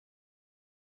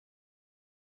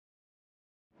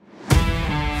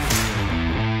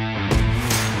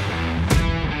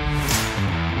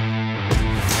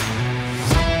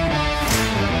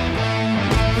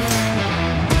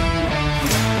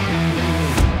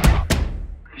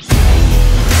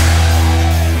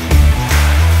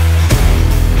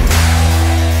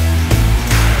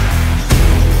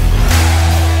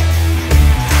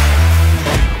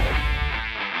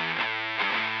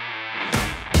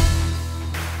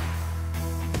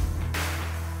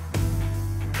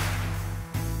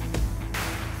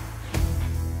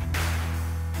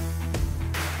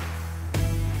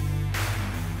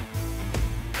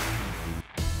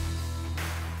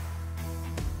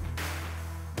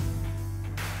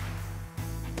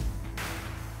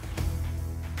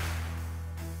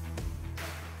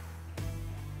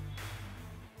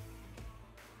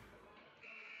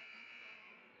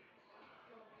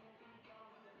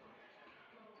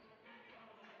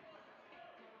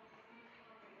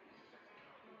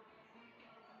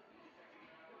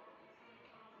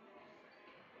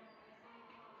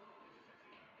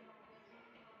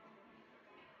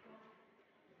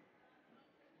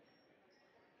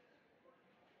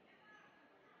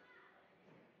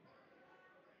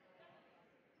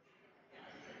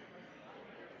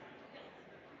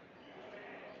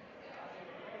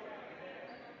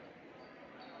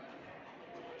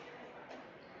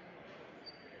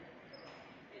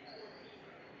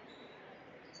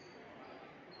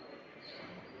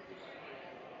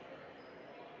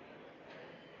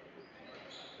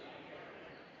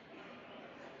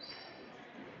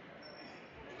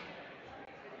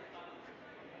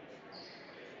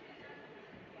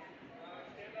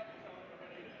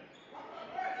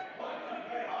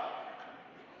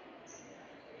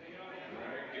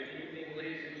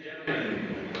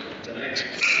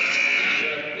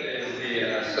tonight is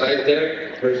the side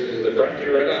deck versus the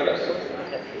Frontier Red Hawks.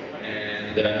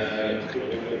 And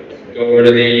go over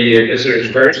to the visitors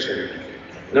first.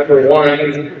 Number 1,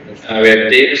 we have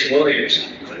Davis Williams.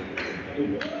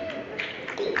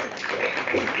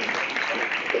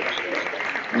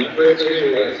 Number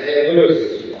 2, Isaiah Lewis.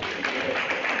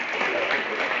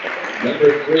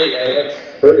 Number 3, Alex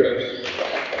Burgos.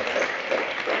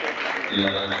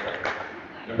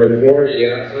 Number 4,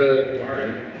 Yasa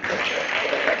Martin.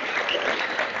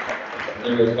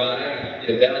 Number 5,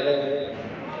 Yadel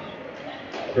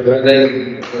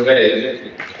Rodriguez.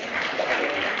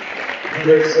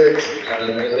 Number 6,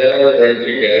 Yadel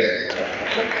Rodriguez.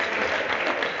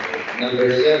 Number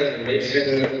 7,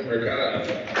 Mason Mercado.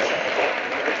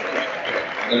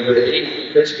 Number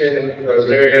 8, Christian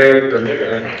Rosario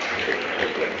Rivera.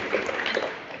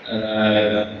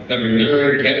 Number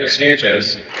 9, Kevin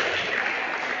Sanchez.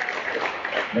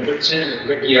 Number 10,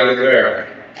 Ricky Oliveira.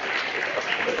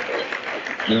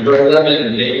 Number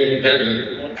 11, David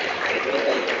Benton.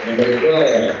 Number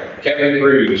 12, Kevin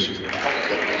Cruz.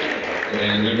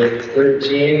 And number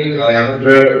 13,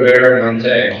 Alejandro Rivera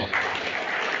Monte.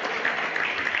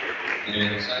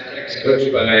 And side deck's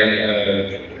coached by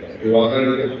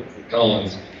Juan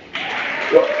Collins.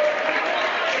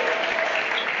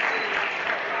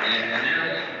 And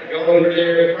now go over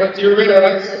to Frontier Red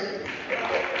Hawks.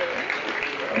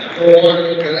 Number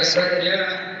 1, Vanessa.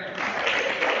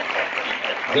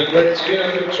 Number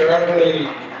 2, Charlie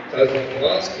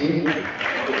Kozlowski.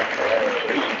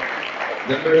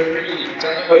 Number 3,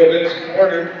 Tyler Vince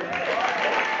Porter.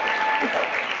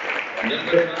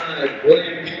 Number 5,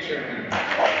 William Peterson.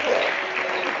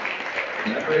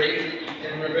 Number 8,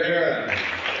 Ethan Rivera.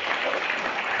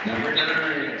 Number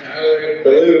 9, Tyler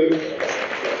Blue.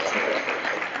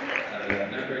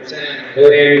 Number 10,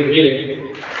 William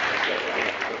Healy.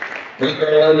 Number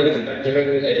 11,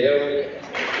 Benjamin Ayo.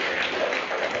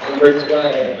 Number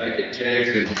 12, Micah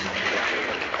Jackson.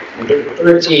 Number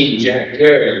 13, Jack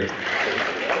Kerr.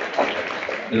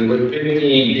 Number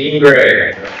 15, Dean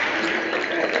Gray.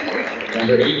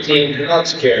 Number 18,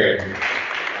 Alex Kerr.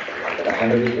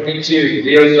 Number 22,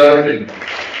 Theo Sargent.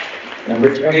 Number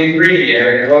 23,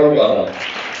 Aaron Volleyball.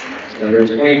 Number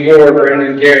 24,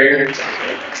 Brendan Gary.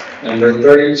 Number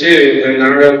 32,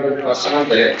 Leonardo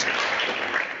Pasante.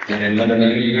 And number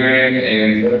 99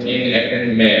 and 14,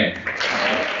 Evan Mayo.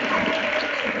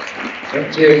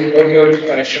 Thank you, co-coached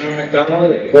by Sean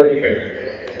McDonald and Courtney Fair.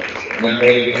 Now,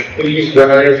 please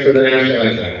rise for the national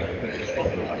anthem.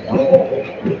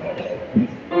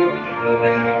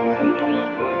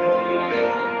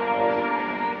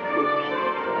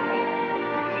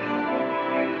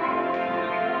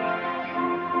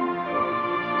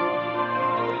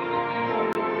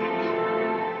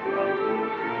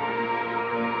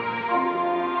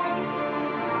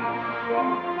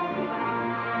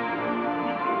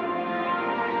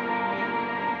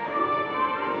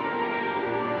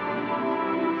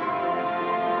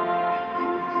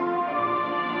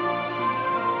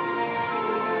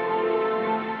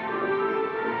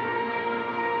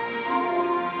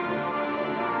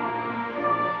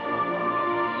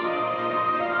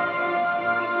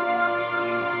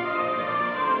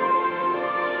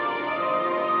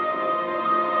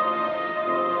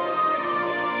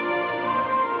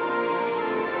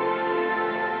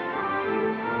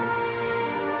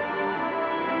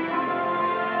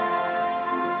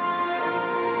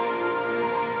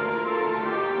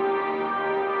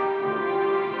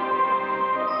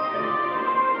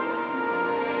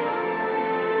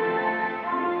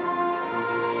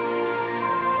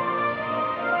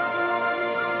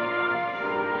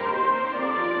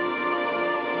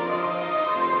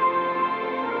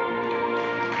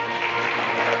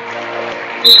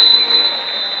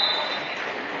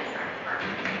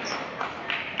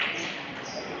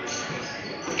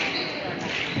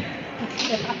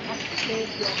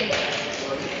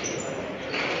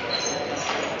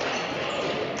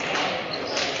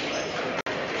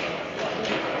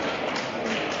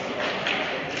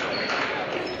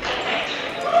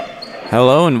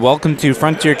 Hello and welcome to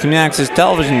Frontier Community Access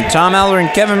Television. Tom Eller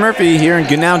and Kevin Murphy here in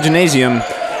Goodnow Gymnasium.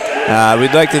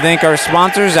 We'd like to thank our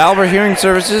sponsors, Albert Hearing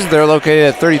Services. They're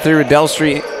located at 33 Riddell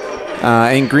Street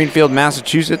in Greenfield,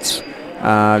 Massachusetts. You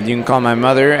can call my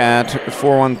mother at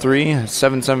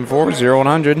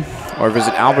 413-774-0100 or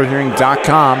visit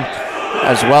alberthearing.com,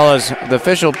 as well as the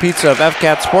official pizza of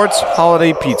FCAT Sports,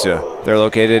 Holiday Pizza. They're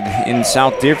located in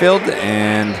South Deerfield,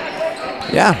 and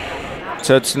yeah,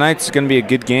 so tonight's going to be a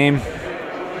good game.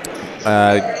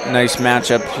 Nice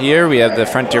matchup here. We have the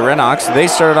Frontier Red Hawks. They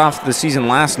started off the season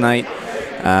last night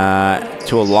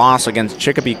to a loss against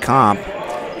Chicopee Comp,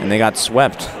 and they got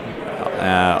swept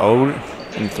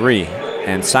 0-3.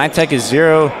 And SciTech is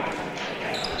 0.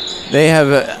 They have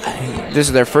this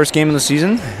is their first game of the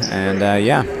season, and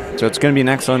yeah, so it's going to be an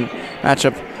excellent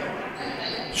matchup.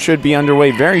 Should be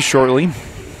underway very shortly.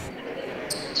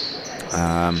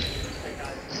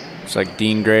 It's like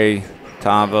Dean Gray,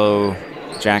 Tavo,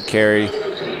 Jack Carey,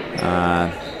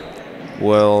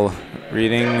 Will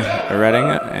Reading,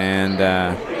 and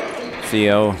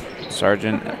Theo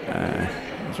Sargent,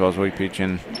 as well as Wade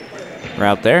Peachin, are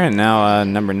out there. And now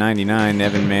number 99,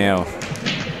 Evan Mayo,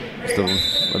 is the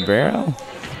libero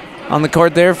on the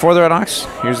court there for the Red Hawks.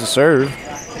 Here's the serve.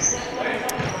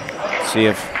 See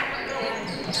if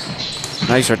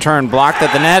nice return, blocked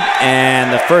at the net,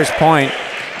 and the first point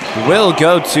will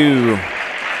go to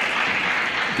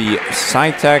the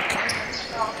SciTech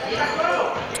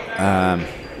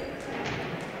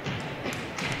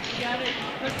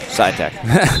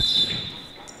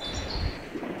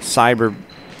Cyber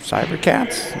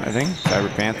Cats, I think, Cyber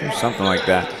Panthers, something like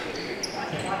that.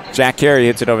 Jack Carey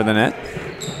hits it over the net.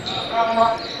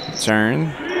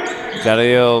 Turn,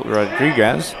 Jadiel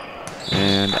Rodriguez,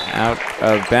 and out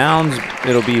of bounds.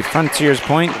 It'll be Frontiers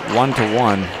point,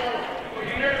 1-1.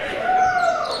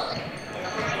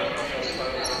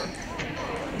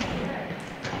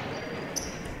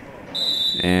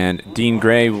 And Dean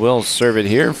Gray will serve it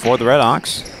here for the Red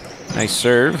Hawks. Nice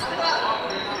serve.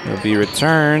 It'll be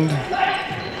returned.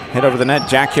 Hit over the net.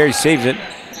 Jack Carey saves it.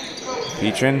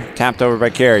 Petrin tapped over by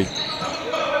Carey.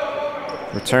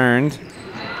 Returned.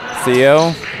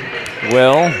 Theo.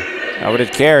 Will. Over to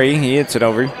Carey. He hits it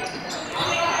over.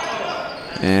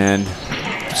 And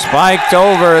spiked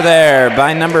over there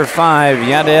by number 5,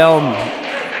 Yadiel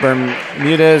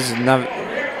Bermudez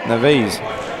Naves.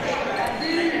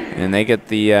 And they get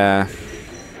the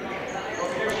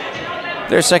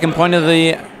their second point of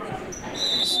the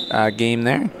game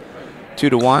there.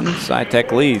 2-1.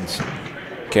 SciTech leads.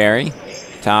 Carey,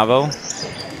 Tavo,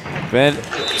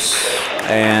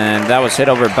 and that was hit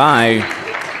over by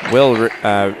Will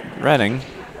Redding.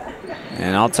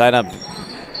 And all tied up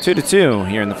 2-2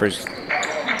 here in the first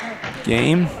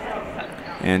game.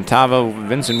 And Tavo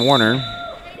Vincent Warner,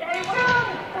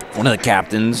 one of the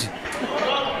captains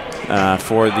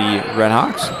for the Red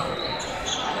Hawks.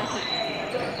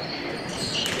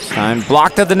 This time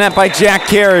blocked at the net by Jack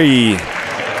Carey.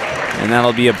 And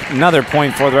that'll be another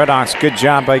point for the Red Hawks. Good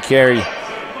job by Carey,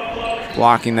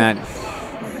 blocking that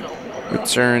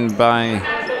return by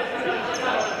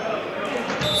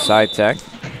SciTech.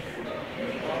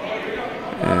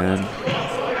 And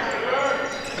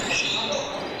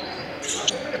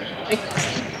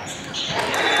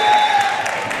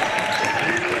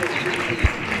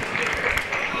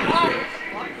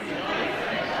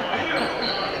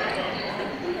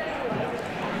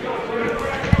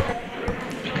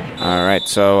all right,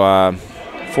 so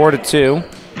 4-2.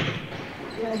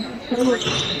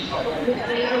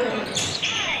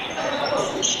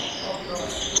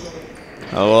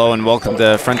 Hello and welcome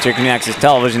to Frontier Community Access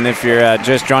Television. If you're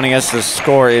just joining us, the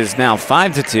score is now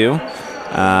 5-2.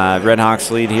 Red Hawks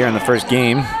lead here in the first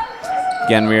game.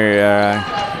 Again, we're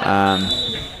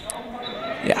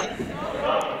yeah.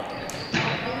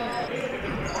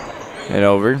 Hit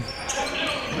over.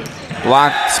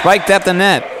 Blocked, spiked at the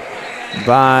net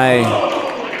by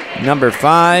number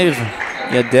 5,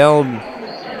 Yadiel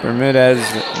Bermudez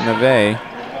Nave.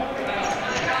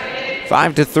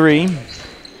 5-3.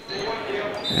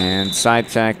 And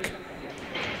SciTech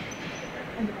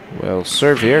will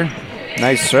serve here.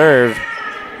 Nice serve.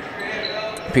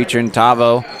 Petrin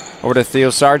Tavo over to Theo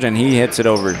Sargent. He hits it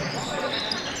over.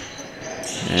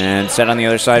 And set on the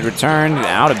other side, returned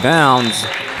out of bounds.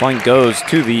 Point goes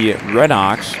to the Red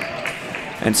Hawks.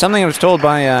 And something I was told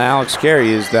by Alex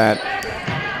Carey is that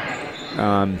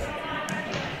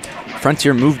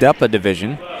Frontier moved up a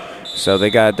division, so they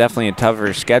got definitely a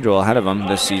tougher schedule ahead of them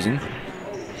this season.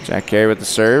 Jack Carey with the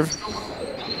serve.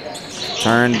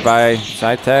 Turned by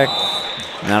SciTech.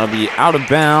 And that'll be out of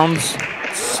bounds.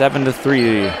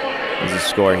 7-3 is the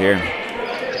score here.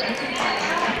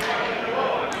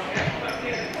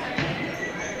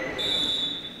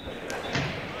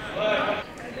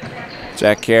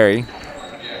 Jack Carey.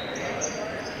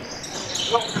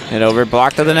 Hit over,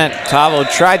 blocked to the net. Tavo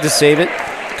tried to save it.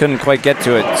 Couldn't quite get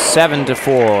to it.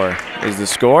 7-4 is the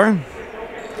score.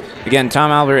 Again,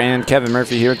 Tom Albert and Kevin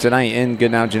Murphy here tonight in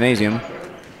Goodnow Gymnasium.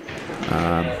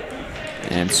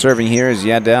 And serving here is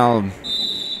Yadiel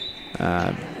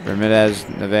Bermudez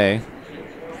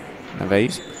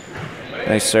Naves.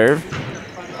 Nice serve.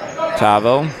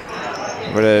 Tavo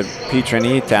over to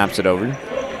Petrini, taps it over.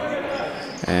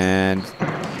 And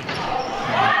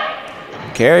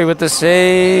Carey with the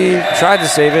save. Tried to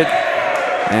save it.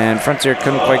 And Frontier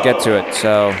couldn't quite get to it.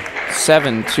 So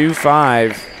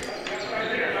 7-2-5.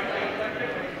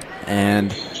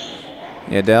 And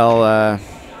Yadel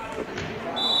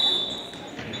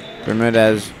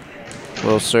Bermudez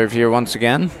will serve here once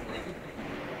again.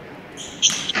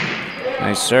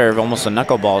 Nice serve, almost a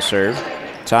knuckleball serve.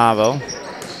 Tavo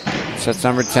sets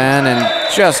number 10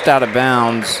 and just out of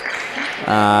bounds.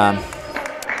 That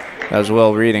was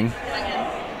well reading.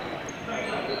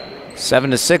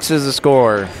 7-6 is the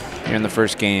score here in the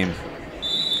first game.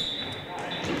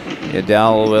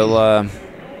 Yadel will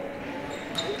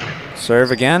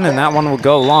serve again, and that one will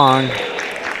go long.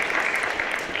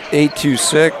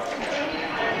 8-6.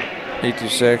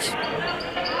 8-6.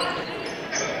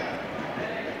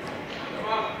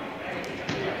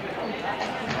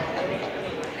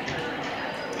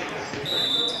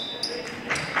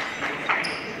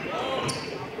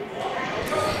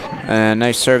 And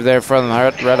nice serve there from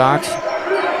the Red Hawks.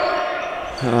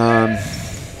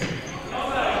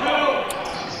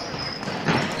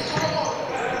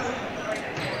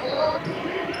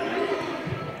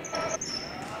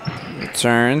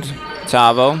 Returned.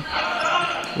 Tavo.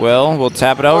 Will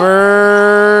tap it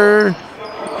over.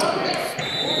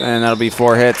 And that'll be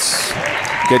 4 hits.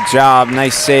 Good job.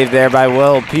 Nice save there by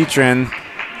Will Petrin.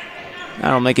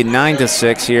 That'll make it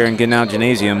 9-6 here in Goodnow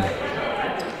Gymnasium.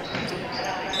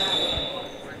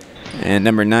 And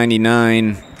number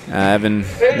 99, Evan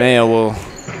Mayo will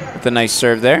with a nice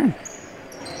serve there.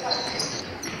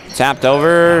 Tapped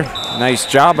over. Nice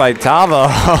job by Tavo.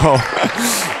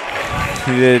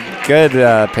 He did good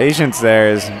patience there.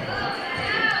 As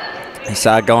he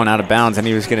saw it going out of bounds and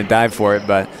he was going to dive for it,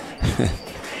 but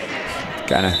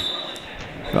kind of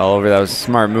fell over. That was a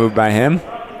smart move by him.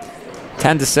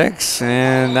 10-6,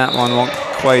 and that one won't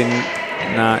quite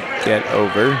not get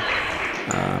over.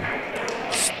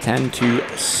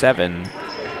 10-7.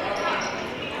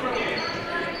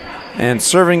 And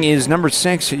serving is number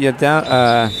 6,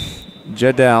 Jadel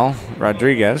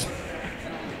Rodriguez.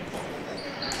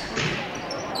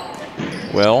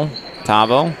 Will,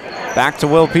 Tavo, back to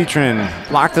Will Petrin.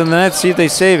 Blocked in the net, see if they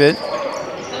save it.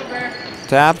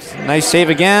 Tapped, nice save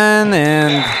again,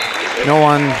 and no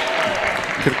one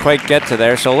could quite get to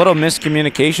there. So a little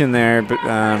miscommunication there, but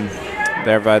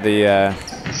there by the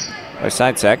by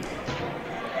side sec.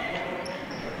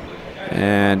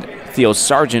 And Theo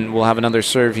Sargent will have another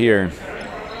serve here.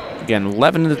 Again,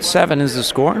 11-7 is the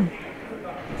score.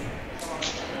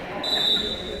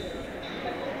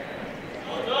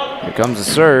 Here comes the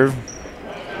serve.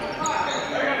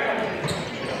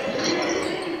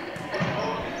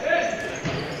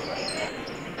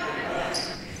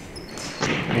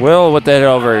 Will with that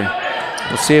over.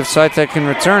 We'll see if SciTech can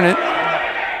return it.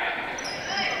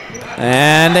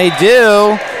 And they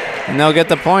do. And they'll get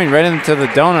the point right into the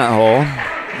donut hole,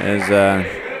 as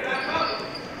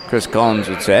Chris Collins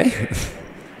would say.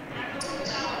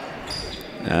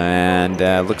 And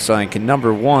looks like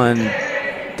number 1,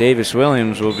 Davis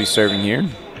Williams, will be serving here.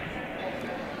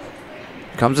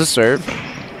 Comes a serve.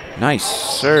 Nice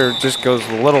serve. Just goes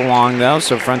a little long, though,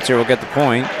 so Frontier will get the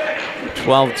point.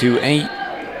 12-8.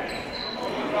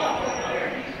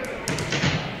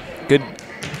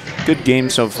 Good game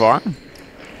so far.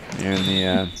 And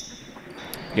the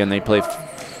again, they play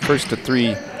first to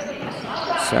 3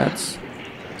 sets.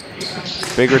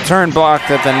 Big return blocked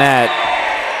at the net.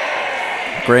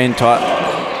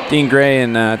 Dean Gray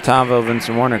and Tavo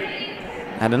Vincent Warner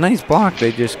had a nice block.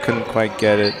 They just couldn't quite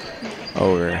get it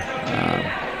over.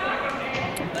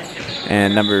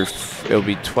 And it'll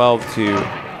be 12 to.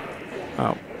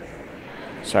 Oh,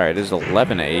 sorry, it is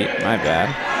 11-8. My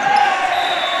bad.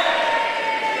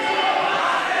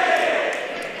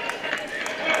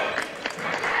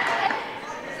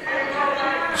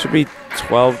 Should be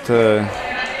 12 to.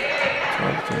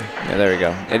 Yeah, there we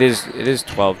go. It is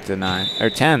 12 to 9 or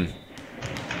 10.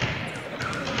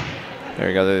 There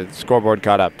we go. The scoreboard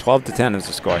caught up. 12-10 is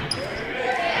the score.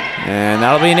 And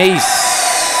that'll be an ace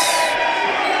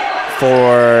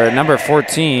for number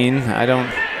 14. I don't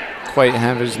quite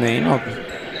have his name. I'll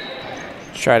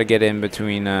try to get in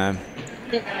between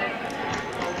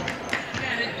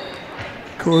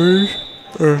quarters.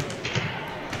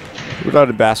 We're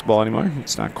not in basketball anymore.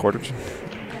 It's not quarters.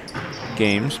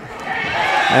 Games.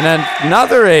 And then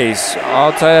another ace.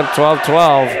 All tied up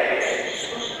 12-12.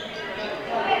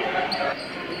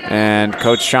 And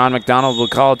Coach Sean McDonald will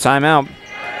call a timeout.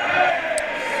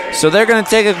 So they're going to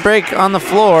take a break on the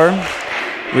floor.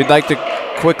 We'd like to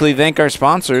quickly thank our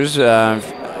sponsors,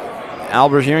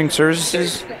 Albert Hearing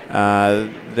Services.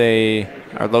 They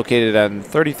are located on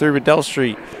 33 Riddell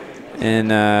Street in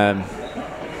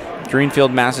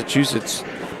Greenfield, Massachusetts.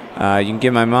 You can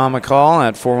give my mom a call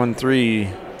at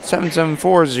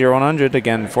 413-774-0100.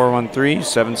 Again,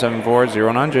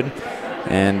 413-774-0100.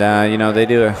 And, you know, they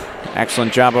do an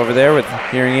excellent job over there with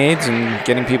hearing aids and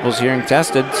getting people's hearing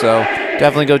tested. So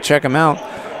definitely go check them out.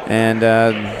 And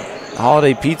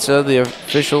Holiday Pizza, the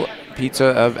official pizza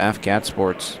of FCAT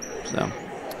Sports. So,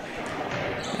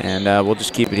 and we'll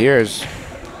just keep it here as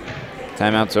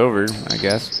timeout's over, I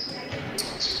guess.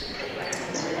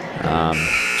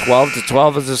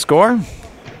 12-12 is the score.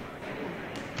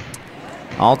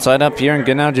 All tied up here in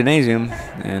Goodnow Gymnasium,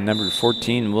 and number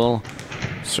 14 will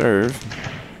serve.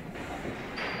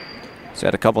 He's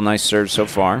had a couple nice serves so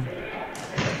far.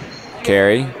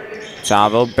 Carry,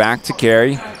 Tavo back to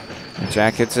Carey.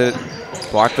 Jack hits it,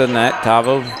 blocked the net.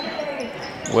 Tavo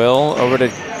will over to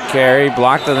Carey,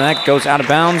 blocked the net, goes out of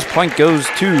bounds. Point goes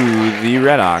to the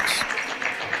Redhawks.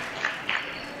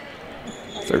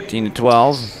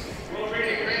 13-12.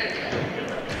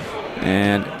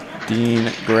 And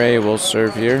Dean Gray will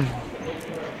serve here.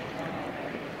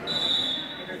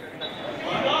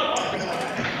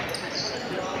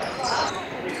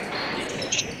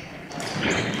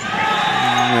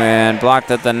 And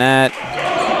blocked at the net.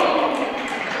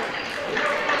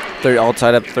 All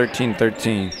tied up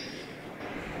 13-13.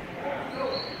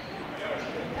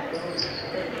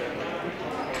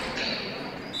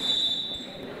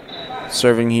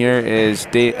 Serving here is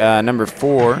number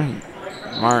 4,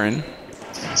 Martin.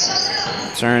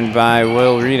 Turned by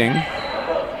Will Reading.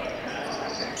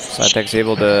 Cytec's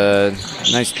able to,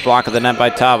 nice block of the net by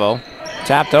Tavo.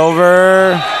 Tapped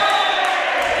over.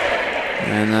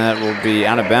 And that will be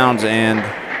out of bounds. And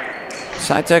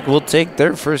Cytec will take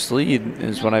their first lead,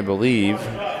 is what I believe.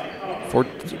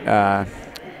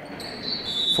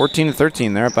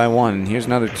 14-13. They're up by 1. Here's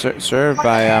another serve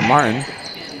by Martin.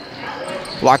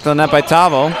 Blocked on the net by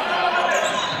Tavo.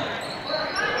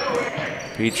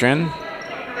 Petrin.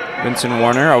 Vincent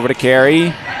Warner over to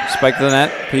Carey. Spike to the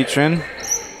net. Petrin.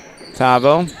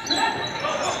 Tavo.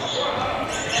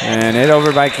 And hit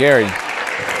over by Carey.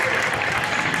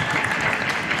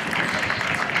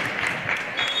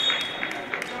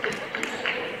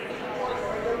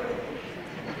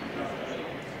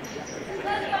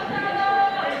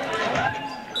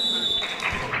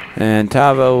 And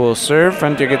Tavo will serve.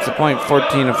 Frontier gets the point,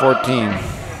 14-14.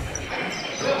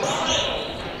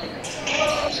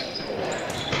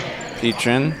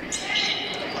 Petrin.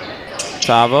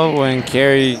 Tavo when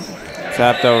Carey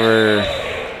tapped over.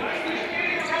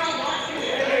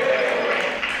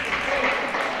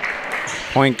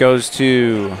 Point goes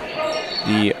to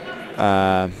the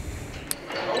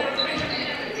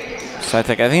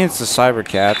Cytec. I think it's the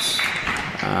Cybercats.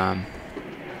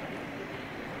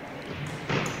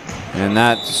 And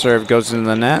that serve goes into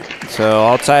the net. So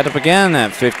all tied up again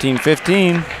at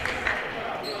 15-15.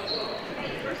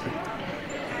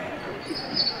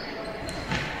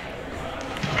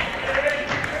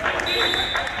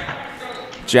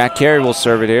 Jack Carey will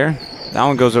serve it here. That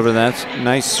one goes over the net.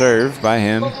 Nice serve by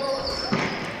him.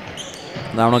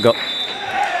 That one will go.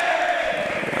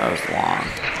 That was long.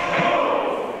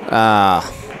 I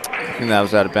think that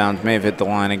was out of bounds. May have hit the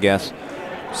line, I guess.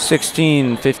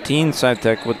 16-15,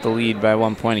 Cytec with the lead by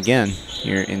 1 point again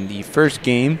here in the first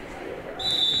game.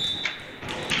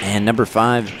 And number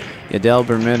 5, Yadel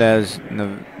Bermudez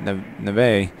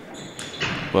Neve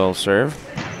will serve.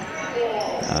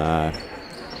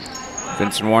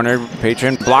 Vincent Warner,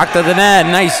 Patron, blocked at the net.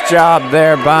 Nice job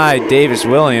there by Davis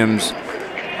Williams.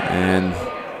 And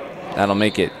that'll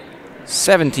make it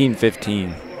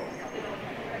 17-15.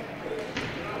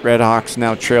 Redhawks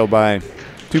now trail by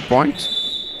 2 points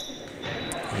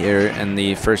here in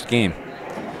the first game.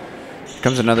 Here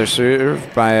comes another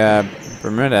serve by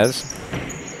Bermudez.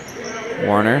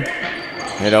 Warner,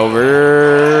 hit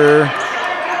over.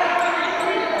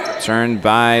 Turned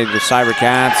by the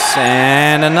Cybercats,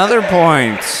 and another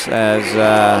point as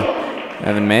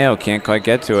Evan Mayo can't quite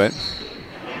get to it.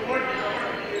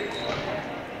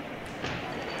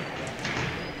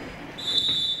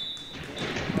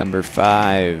 Number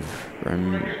 5,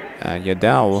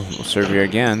 Yadel will serve here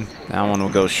again. That one will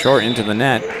go short into the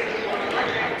net.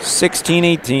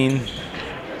 16-18.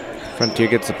 Frontier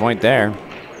gets the point there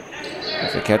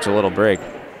as they catch a little break.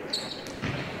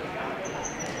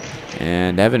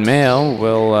 And Evan Mayo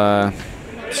will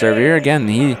serve here again.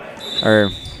 He's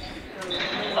an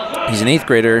 8th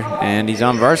grader and he's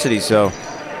on varsity, so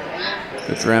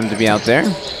good for him to be out there.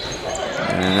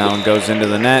 And that one goes into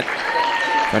the net.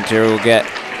 Frontier will get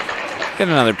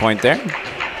another point there.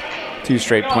 2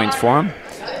 straight points for him.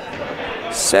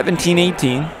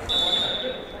 17-18.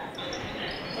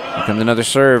 Here comes another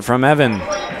serve from Evan.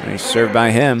 Nice serve by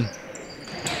him.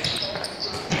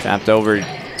 Tapped over,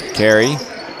 carry,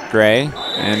 Gray,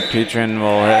 and Petrin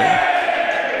will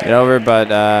hit it over, but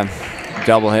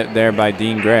double hit there by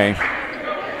Dean Gray.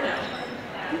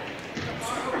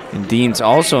 And Dean's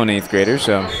also an 8th grader,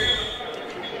 so.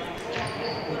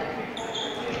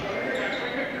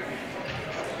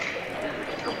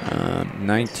 Uh,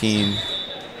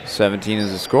 19-17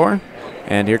 is the score.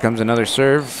 And here comes another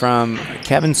serve from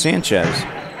Kevin Sanchez.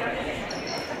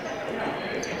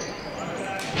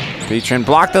 Petrin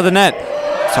blocked to the net.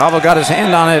 Tavo got his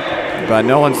hand on it, but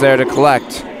no one's there to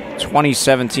collect.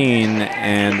 2017,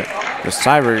 and the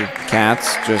Cyber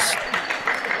Cats just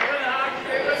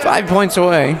 5 points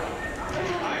away.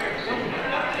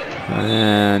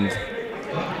 And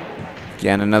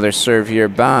again, another serve here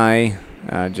by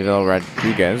Jadel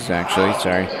Rodriguez, actually,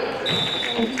 sorry.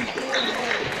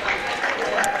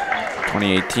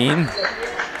 2018.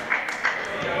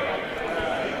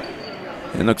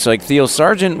 It looks like Theo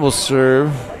Sargent will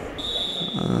serve.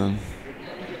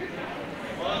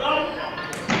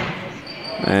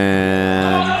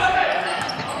 And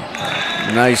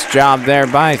nice job there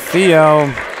by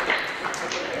Theo.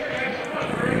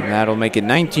 And that'll make it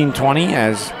 19-20,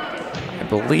 as I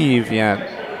believe,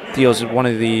 Theo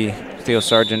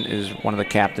Sargent is one of the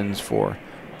captains for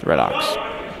the Redhawks.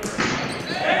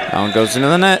 That one goes into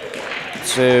the net.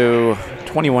 So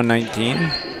 21-19.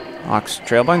 Hawks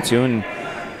trail by 2, and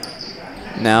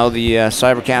now the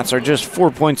Cybercats are just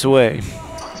 4 points away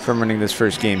from winning this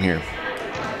first game here.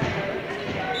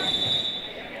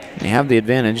 They have the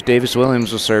advantage. Davis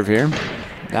Williams will serve here.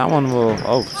 That one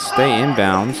will, stay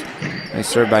inbounds. Nice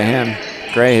serve by him.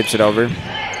 Gray hits it over.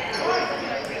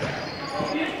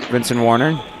 Vincent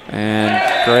Warner,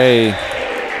 and Gray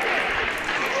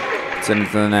hits it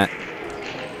into the net.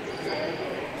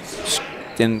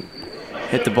 Didn't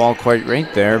hit the ball quite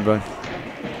right there, but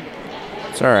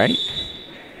it's all right.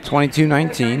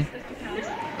 22-19.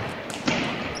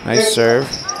 Nice serve.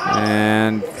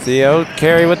 And Theo,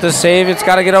 carry with the save. It's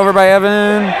got to get over by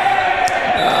Evan.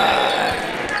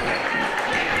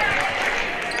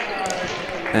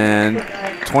 And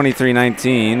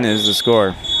 23-19 is the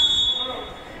score.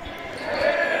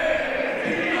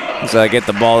 So I get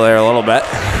the ball there a little bit.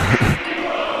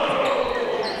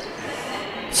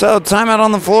 So timeout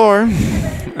on the floor.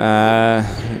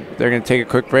 They're going to take a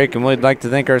quick break, and we'd like to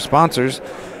thank our sponsors.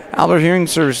 Albert Hearing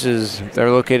Services. They're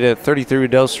located at 33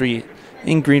 Riddell Street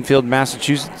in Greenfield,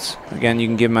 Massachusetts. Again, you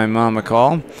can give my mom a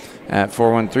call at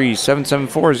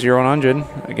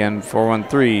 413-774-0100. Again,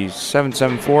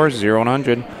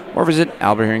 413-774-0100. Or visit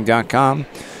alberthearing.com.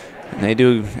 And they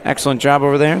do an excellent job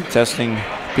over there testing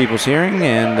people's hearing,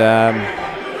 and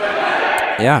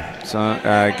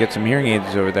get some hearing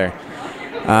aids over there.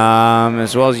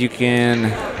 As well as you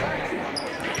can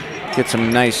get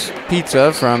some nice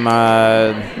pizza from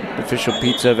official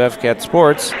pizza of FCAT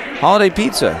Sports, Holiday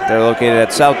Pizza. They're located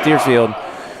at South Deerfield.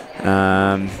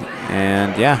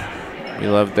 We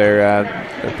love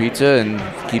their pizza, and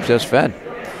keeps us fed.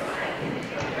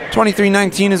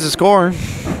 23-19 is the score.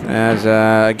 As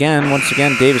once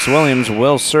again, Davis Williams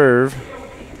will serve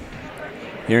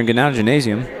here in Goodnow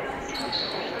Gymnasium.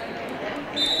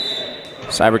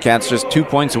 Cybercats just 2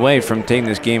 points away from taking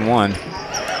this game 1.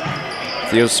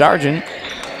 Theo Sargent,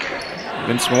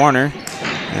 Vince Warner,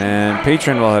 and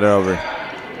Patron will hit it over.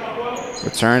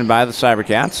 Returned by the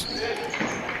Cybercats.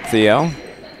 Theo,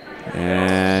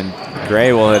 and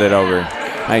Gray will hit it over.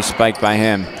 Nice spike by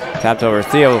him. Tapped over.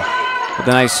 Theo with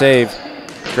a nice save.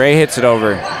 Gray hits it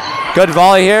over. Good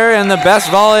volley here, and the best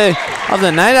volley of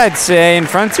the night, I'd say. And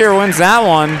Frontier wins that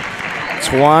one,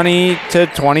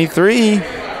 20-23.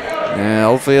 And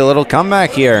hopefully a little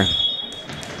comeback here.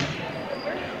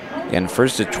 Again,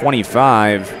 first to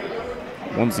 25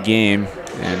 wins the game,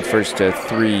 and first to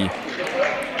 3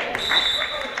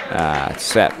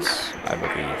 sets, I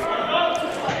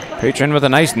believe. Patron with a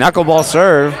nice knuckleball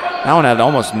serve. That one had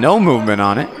almost no movement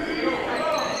on it.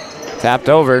 Tapped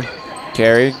over.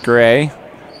 Carry, Gray.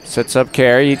 Sets up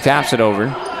carry. He taps it over.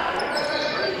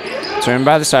 Turned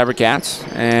by the Cybercats.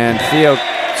 And Theo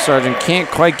Sargent can't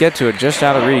quite get to it. Just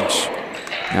out of reach.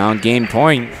 Now gain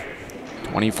point.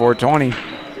 24-20.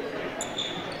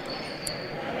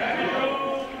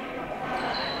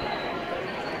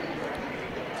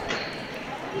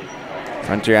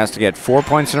 Frontier has to get 4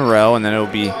 points in a row, and then it'll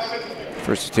be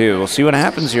first to 2. We'll see what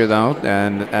happens here, though,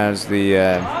 and as the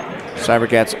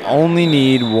Cybercats only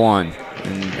need 1.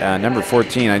 And number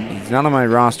 14, he's not on my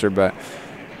roster, but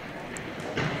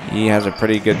he has a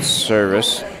pretty good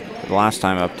service. The last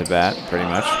time up to bat, pretty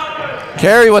much.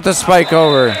 Carey with the spike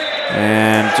over,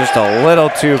 and just a little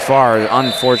too far.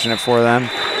 Unfortunate for them.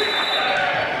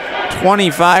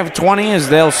 25-20 as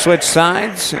they'll switch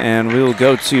sides, and we will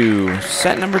go to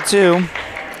set number 2,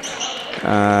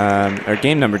 or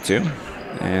game number 2,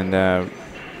 and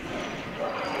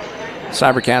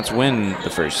Cybercats win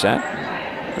the first set.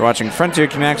 You're watching Frontier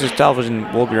Community Access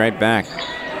Television. We'll be right back.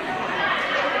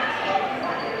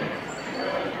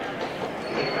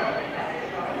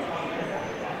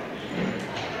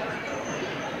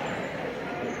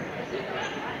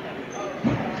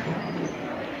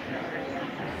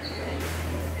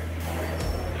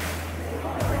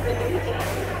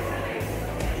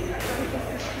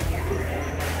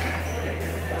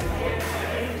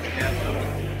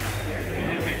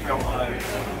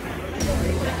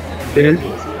 Dan?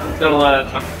 Got a lot of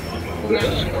time.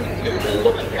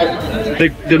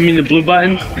 They mean the blue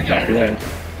button?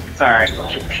 It's alright.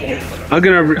 I'm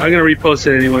gonna repost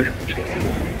it anyway.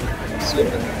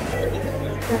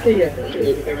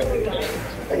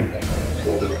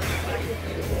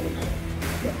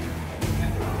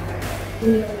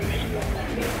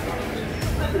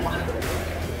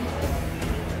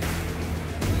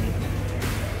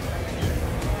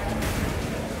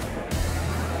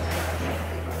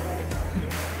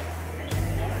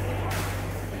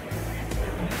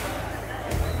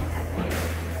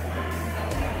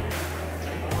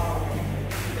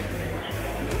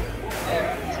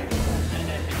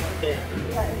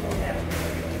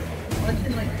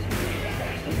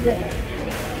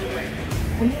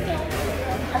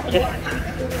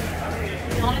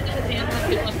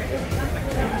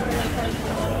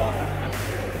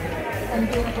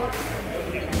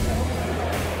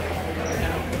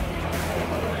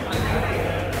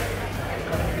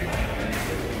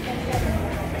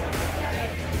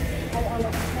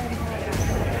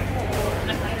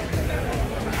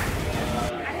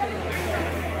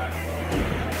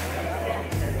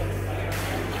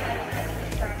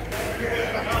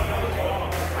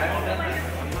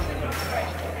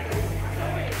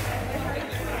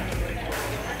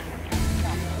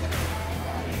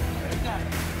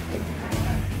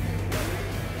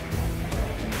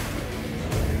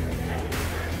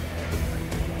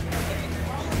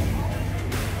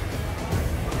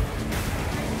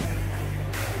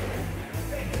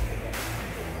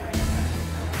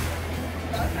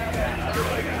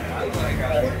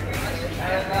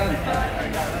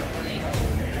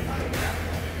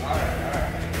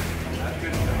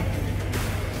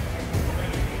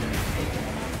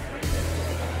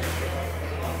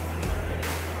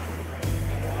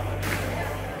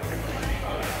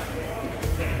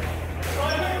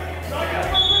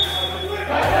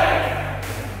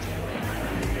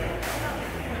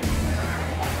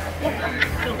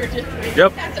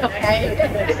 Yep. That's okay.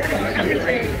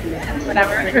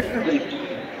 Whatever.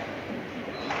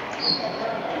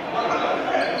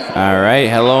 All right,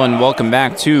 hello and welcome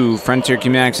back to Frontier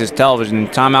Community Access Television.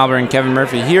 Tom Albert and Kevin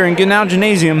Murphy here in Genau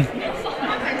Gymnasium.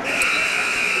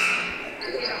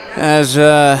 As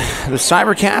the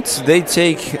Cybercats, they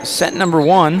take set number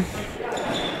 1.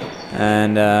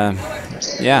 And,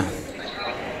 yeah.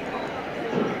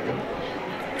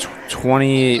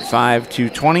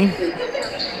 25-20.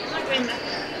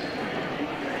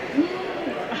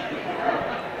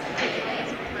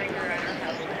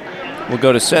 We'll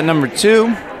go to set number 2,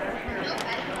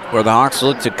 where the Hawks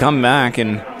look to come back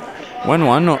and win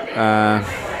one. Again,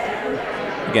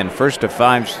 first to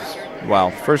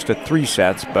 3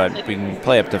 sets, but we can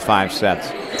play up to 5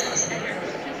 sets.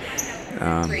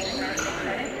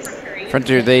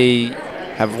 Frontier, they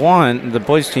have won, the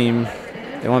boys team,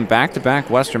 they won back-to-back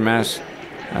Western Mass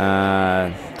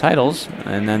titles,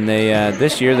 and then they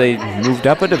this year they moved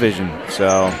up a division,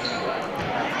 so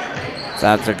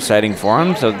that's exciting for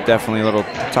them. So definitely a little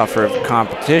tougher of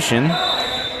competition,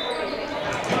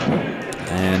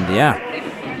 and yeah,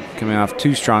 coming off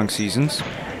 2 strong seasons.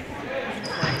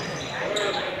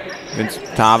 Vince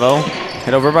Tavo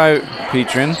hit over by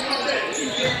Petrin.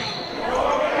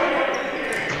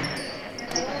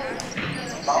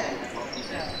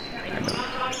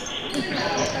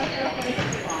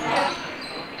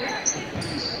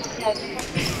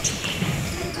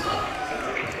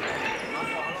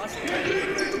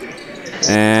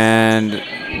 And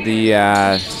the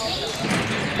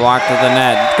block to the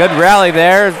net. Good rally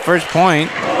there, first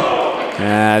point.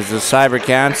 As the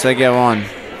Cybercats, they get one.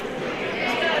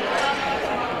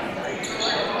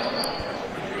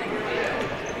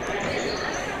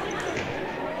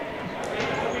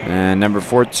 And number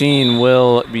 14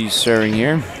 will be serving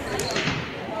here.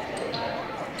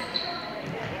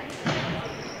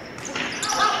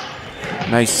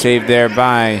 Nice save there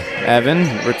by Evan.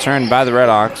 Returned by the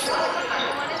Redhawks.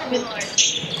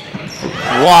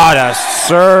 What a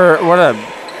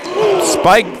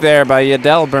spike there by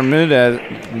Yadel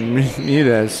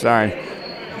Bermudez. Sorry.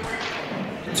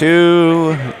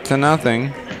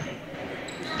 2-0.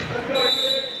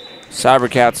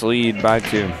 Cybercats lead by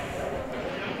 2.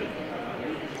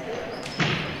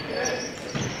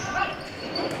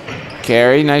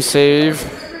 Carey, nice save.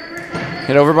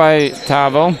 Hit over by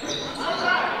Tavo.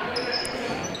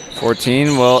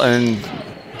 14 will and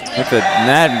hit the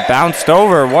net, bounced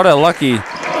over. What a lucky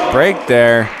break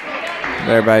there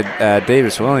by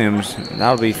Davis Williams.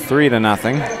 That'll be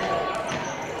 3-0.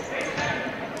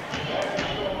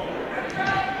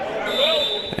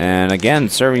 And again,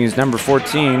 serving is number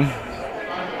 14.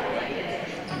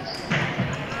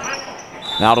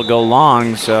 That'll go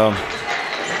long, so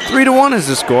 3-1 is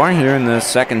the score here in the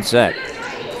second set.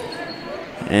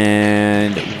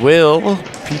 And Will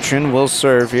Petrin will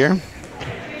serve here.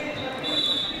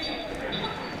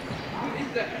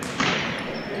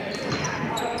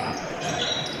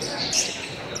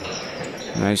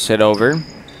 Nice hit over.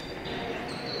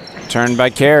 Turned by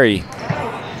Carey.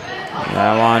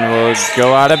 That one will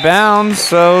go out of bounds,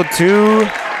 so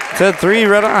 2-3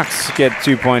 Red Hawks get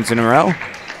 2 points in a row.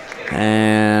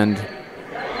 And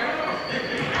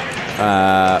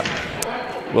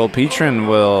Will Petrin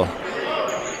will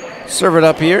serve it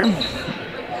up here.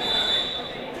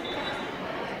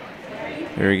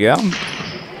 Here we go.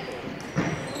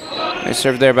 Nice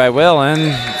serve there by Will,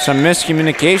 and some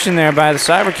miscommunication there by the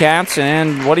Cybercats,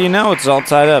 and what do you know, it's all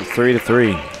tied up,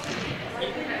 3-3.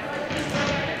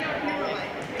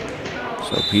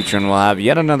 So Petrin will have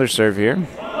yet another serve here.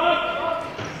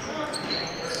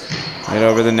 Right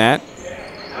over the net.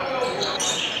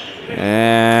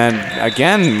 And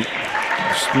again,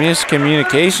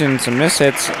 miscommunication, some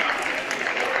mishits.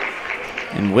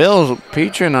 And Will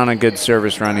Petrin on a good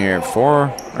service run here.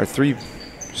 3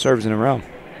 serves in a row.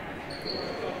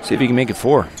 See if he can make it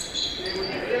 4.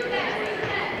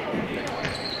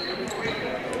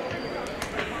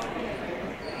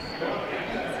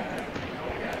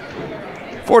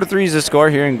 Four to 3 is the score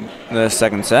here in the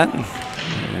second set.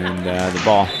 And the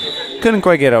ball couldn't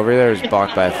quite get over there. It was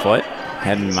blocked by a foot.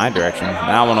 Heading in my direction.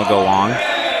 That one will go long.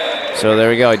 So there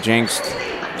we go. Jinxed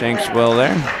Will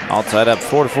there. All tied up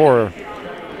 4-4.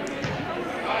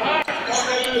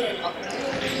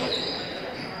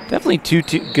 Definitely two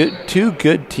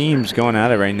good teams going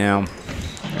at it right now.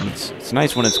 It's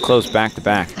nice when it's close back to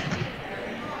back.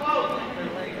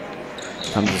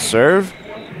 Comes the serve.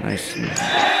 Nice.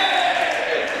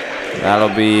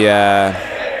 That'll be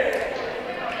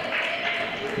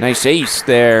nice ace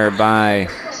there by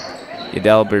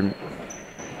Yadel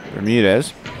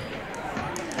Bermudez.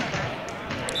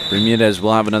 Bermudez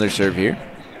will have another serve here.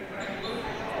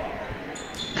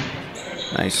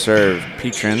 Nice serve,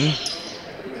 Petrin.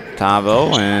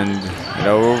 Tavo and hit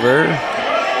over.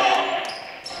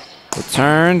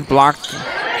 Return, blocked.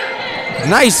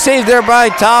 Nice save there by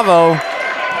Tavo.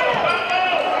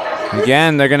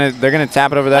 Again, they're gonna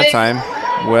tap it over that time.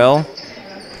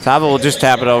 Tavo will just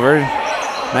tap it over.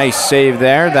 Nice save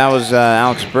there. That was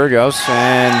Alex Burgos,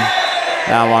 and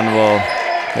that one will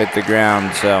hit the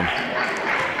ground. So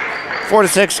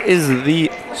 4-6 is the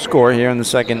score here in the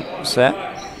second set.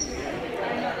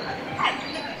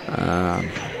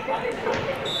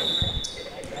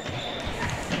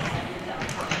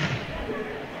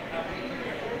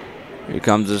 Here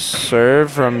comes a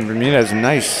serve from Bermudez.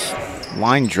 Nice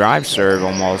line drive serve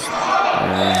almost.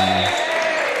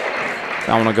 That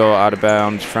one will go out of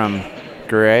bounds from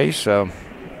Gray. So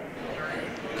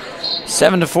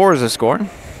 7-4 is the score.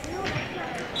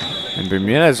 And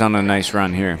Bermudez on a nice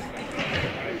run here.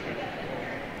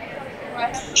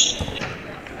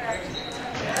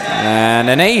 And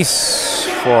an ace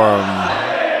for him.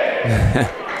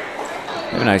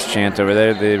 Have a nice chant over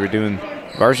there. They were doing,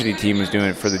 varsity team was doing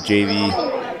it for the JV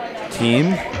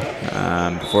team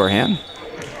beforehand.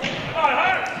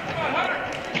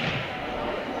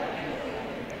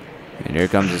 And here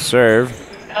comes the serve.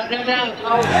 And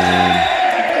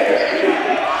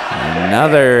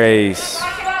another ace.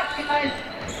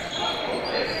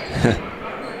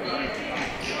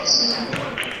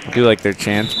 I do like their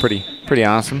chants. Pretty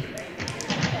awesome.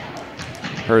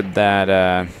 Heard that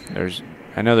I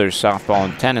know there's softball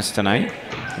and tennis tonight.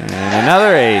 And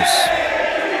another ace.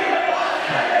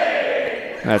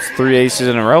 That's 3 aces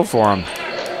in a row for them.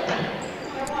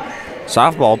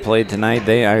 Softball played tonight.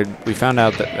 We found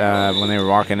out that when they were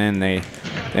walking in, they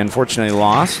unfortunately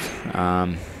lost.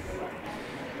 And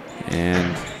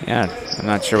yeah, I'm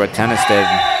not sure what tennis did,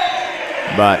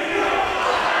 but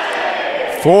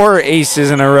 4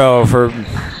 aces in a row for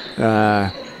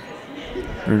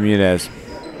Bermudez.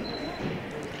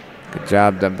 Good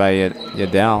job done by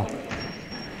Yadel.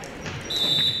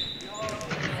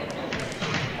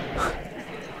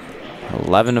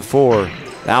 11-4.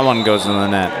 That one goes in the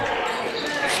net.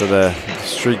 So the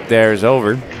streak there is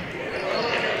over.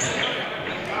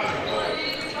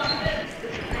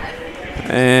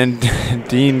 And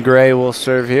Dean Gray will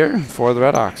serve here for the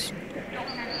Redhawks.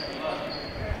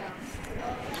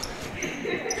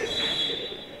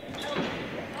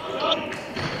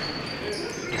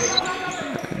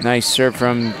 Nice serve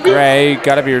from Gray.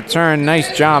 Got to be returned.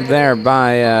 Nice job there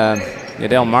by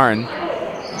Yadel Martin.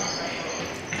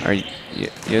 Or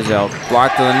Yazel.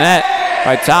 Blocked to the net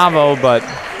by Tavo, but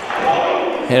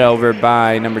hit over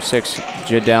by number 6,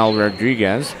 Jadel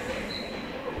Rodriguez.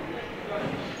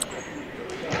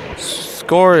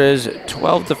 Score is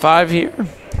 12-5 here.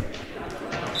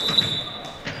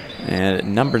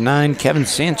 And number 9, Kevin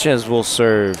Sanchez will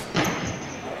serve.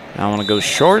 I want to go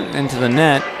short into the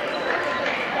net.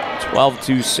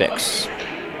 12-6.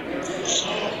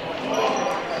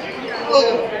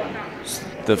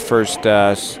 The first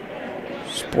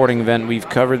sporting event we've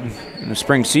covered in the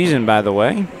spring season, by the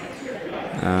way.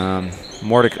 A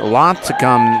lot to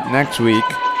come next week,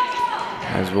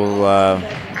 as we'll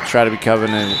try to be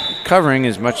covering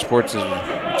as much sports as we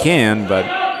can, but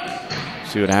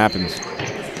see what happens.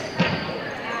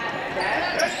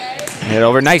 Hit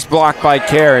over, nice block by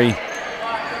Carey.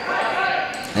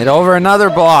 Hit over, another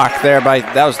block there by,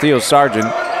 that was Theo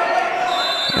Sargent.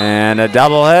 And a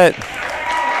double hit.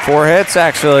 4 hits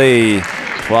actually.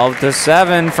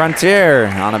 12-7 Frontier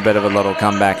on a bit of a little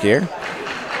comeback here.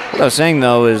 What I was saying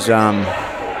though is, oh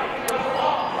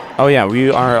yeah, we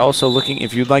are also looking,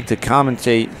 if you'd like to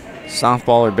commentate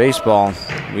softball or baseball,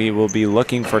 we will be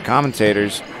looking for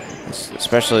commentators,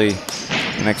 especially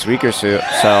next week or so.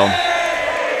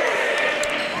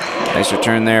 Nice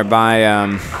return there by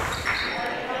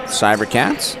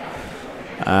Cybercats.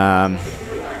 And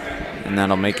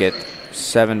that'll make it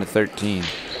 7-13.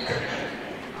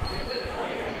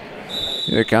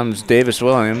 Here comes Davis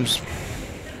Williams.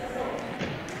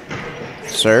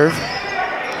 Serve.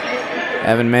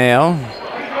 Evan Mayo.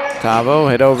 Tavo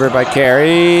hit over by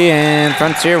Carey, and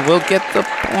Frontier will get the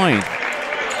point.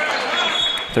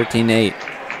 13-8.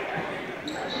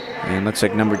 And looks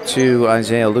like number 2,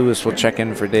 Isaiah Lewis, will check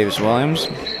in for Davis Williams.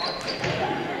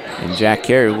 And Jack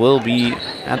Carey will be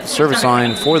at the service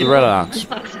line for the Redhawks.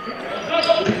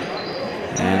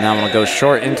 And that one will go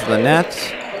short into the net,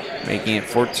 making it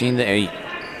 14-8.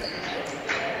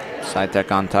 Side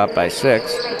Tech on top by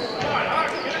 6.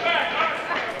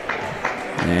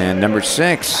 And number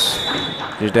 6,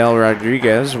 Jadel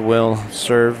Rodriguez, will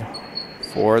serve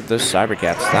for the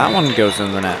Cybercats. That one goes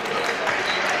in the net.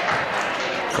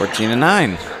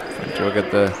 14-9. We'll get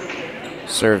the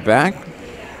serve back.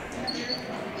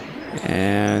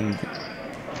 And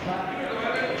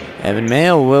Evan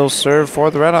Mayo will serve for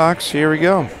the Redhawks. Here we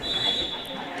go.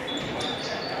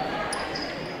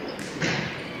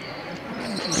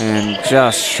 And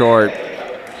just short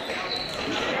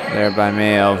there by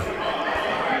Mayo.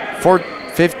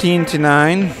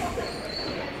 15-9.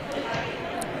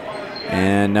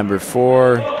 And number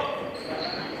 4,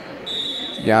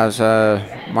 Yaza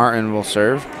Martin will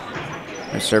serve.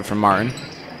 A serve from Martin.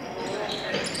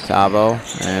 Tavo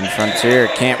and Frontier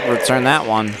can't return that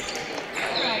one.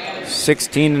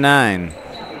 16-9.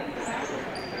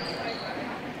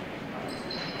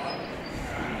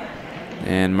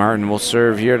 And Martin will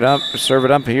serve it up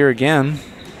here again.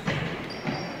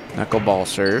 Knuckleball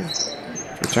serve.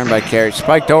 Returned by Carey.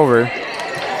 Spiked over.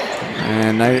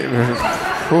 And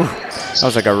that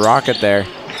was like a rocket there.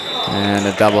 And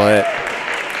a double hit.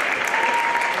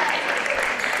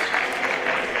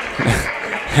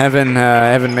 Evan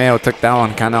Mayo took that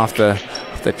one kind of off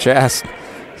the chest.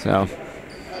 So,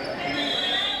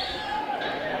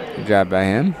 good job by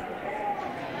him.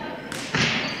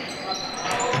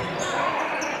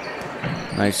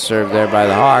 Nice serve there by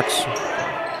the Hawks.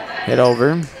 Hit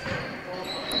over.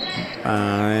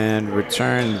 And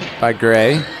returned by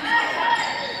Gray.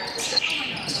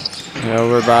 Hit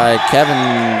over by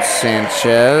Kevin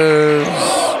Sanchez,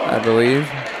 I believe.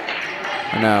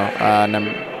 No,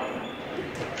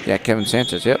 Kevin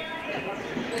Sanchez, yep.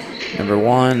 Number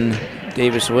 1,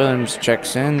 Davis Williams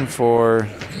checks in for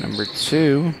number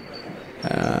 2,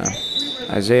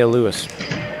 Isaiah Lewis.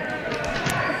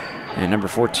 And number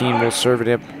 14 will serve it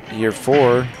up here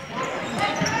for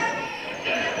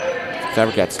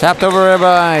Cybercats. Tapped over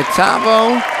by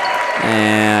Tavo,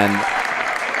 and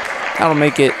that'll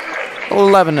make it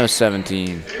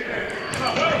 11-17.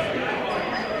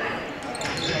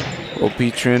 Will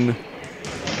Petrin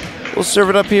will serve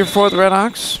it up here for the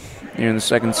Redhawks here in the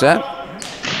second set.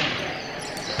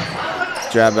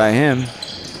 Job by him.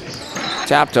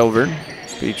 Tapped over.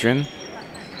 Petrin.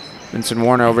 Vincent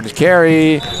Warner over to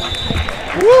Carey.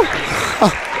 Woo!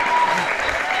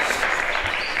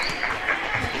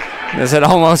 As it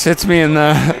almost hits me in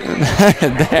the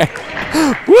head there.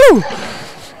 Woo!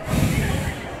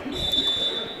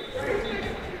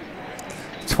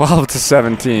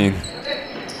 12-17.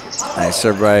 Nice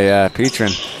serve by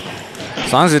Petrin.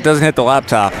 As long as it doesn't hit the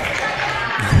laptop.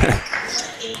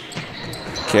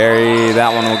 Carry,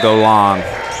 that one will go long.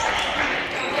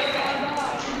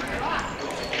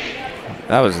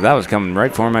 That was coming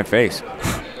right for my face.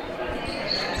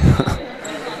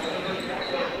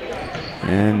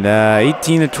 And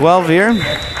 18-12 here.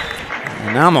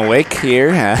 And now I'm awake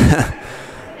here.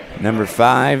 Number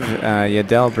 5,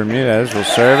 Yadel Bermudez will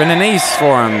serve, and an ace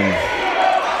for him.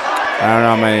 I don't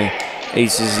know how many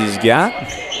aces he's got.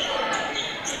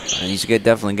 He's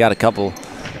definitely got a couple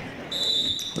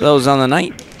of those on the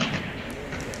night.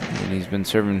 And he's been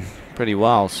serving pretty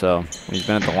well, so he's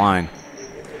been at the line.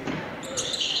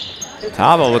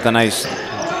 Tabo with a nice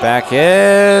back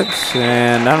hit,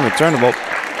 and unreturnable.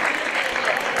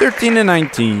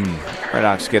 13-19. Red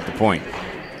Hawks get the point.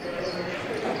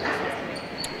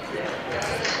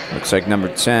 Looks like number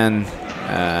 10,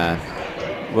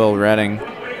 Will Redding,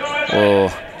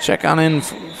 will check on in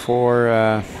for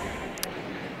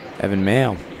Evan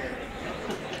Mayo.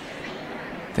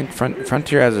 I think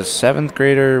Frontier has a 7th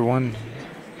grader, 1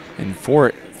 and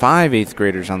 5 8th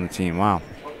graders on the team. Wow.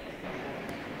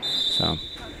 So,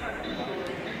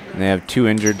 and they have 2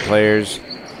 injured players,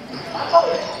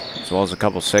 as well as a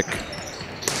couple sick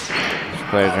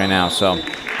players right now. So,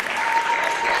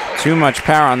 too much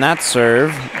power on that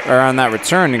serve, or on that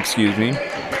return, excuse me.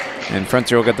 And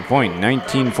Frontier will get the point,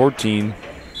 19-14.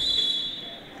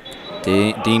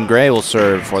 Dean Gray will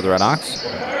serve for the Red Hawks.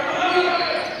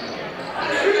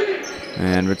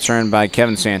 And returned by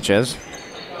Kevin Sanchez.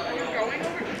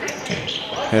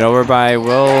 Hit over by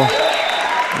Will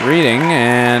Reading,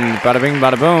 and bada bing,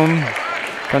 bada boom.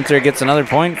 Frontier gets another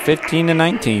point,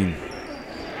 15-19.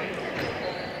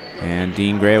 And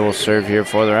Dean Gray will serve here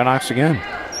for the Red Hawks again.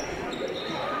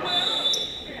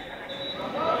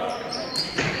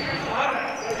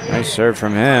 Nice serve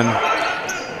from him.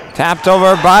 Tapped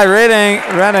over by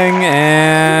Redding,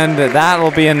 and that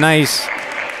will be a nice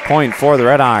point for the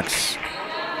Red Hawks.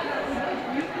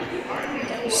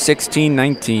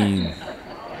 16-19.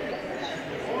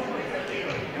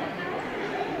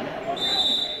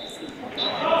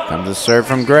 Comes a serve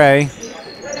from Gray.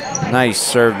 Nice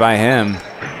serve by him.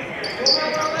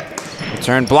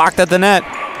 Return blocked at the net.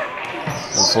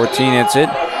 14 hits it.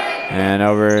 And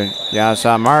over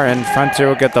Yasa Martin. Frontier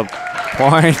will get the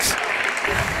point.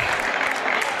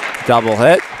 Double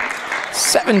hit.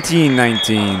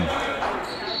 17-19.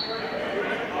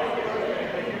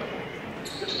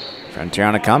 Frontier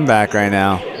on a comeback right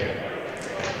now.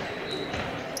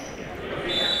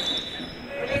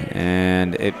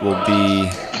 And it will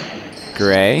be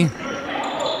Gray.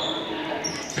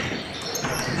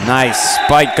 Nice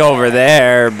spike over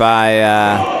there by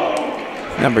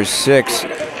number 6,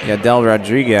 Yadel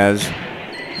Rodriguez.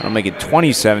 That'll make it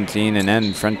 20-17 and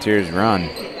end Frontier's run.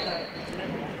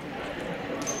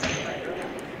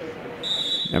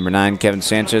 Number 9, Kevin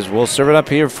Sanchez will serve it up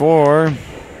here for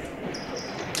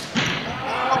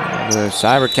the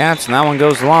Cybercats, and that one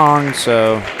goes long,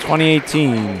 so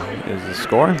 20-18 is the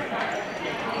score.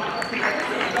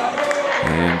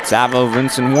 And Tavo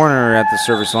Vincent Warner at the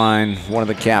service line, one of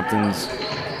the captains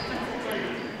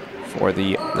for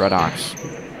the Red Hawks.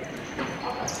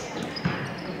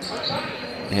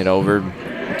 Hit over,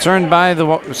 returned by the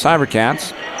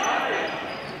Cybercats.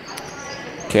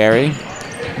 Carey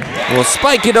will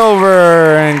spike it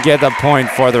over and get the point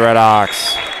for the Red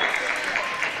Hawks.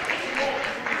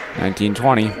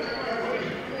 19-20.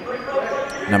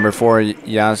 Number 4,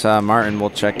 Yasa Martin will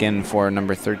check in for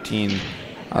number 13,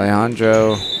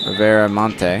 Alejandro Rivera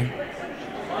Monte.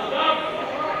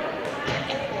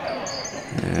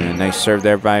 And nice serve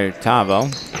there by Tavo.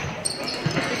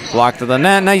 Blocked to the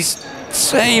net. Nice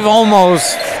save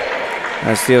almost.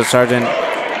 Steele Sargent.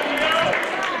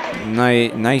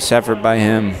 Nice effort by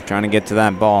him trying to get to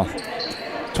that ball.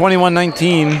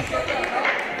 21-19.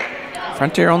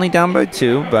 Frontier only down by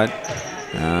 2, but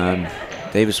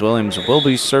Davis Williams will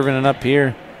be serving it up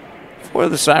here for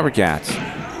the Cybercats.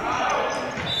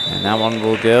 And that one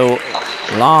will go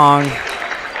long.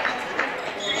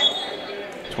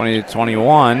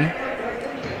 20-21.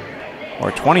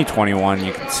 Or 2021,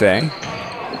 you could say.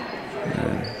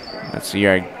 That's the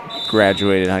year I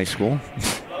graduated high school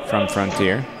from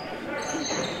Frontier.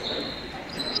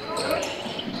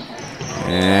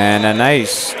 And a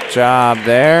nice job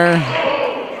there.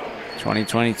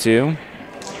 2022.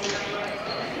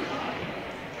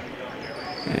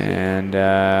 And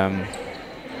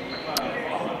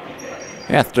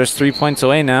Yeah, just 3 points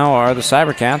away now are the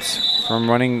Cybercats from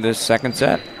running this second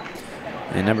set.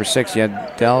 And number 6,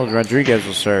 Yadel Rodriguez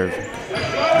will serve.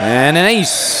 And an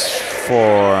ace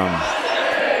for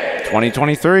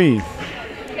 2023.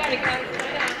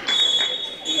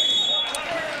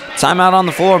 Timeout on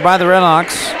the floor by the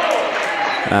Redhawks.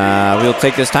 We'll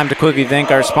take this time to quickly thank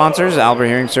our sponsors, Albert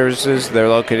Hearing Services. They're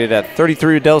located at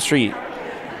 33 Adele Street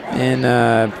in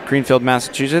Greenfield,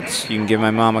 Massachusetts. You can give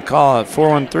my mom a call at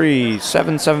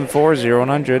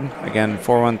 413-774-0100. Again,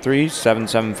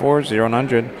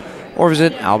 413-774-0100. Or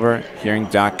visit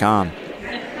alberthearing.com.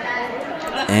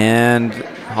 And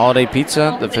Holiday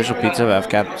Pizza, the official pizza of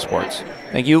FCAT Sports.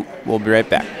 Thank you. We'll be right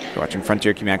back. You're watching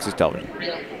Frontier Community Access Television.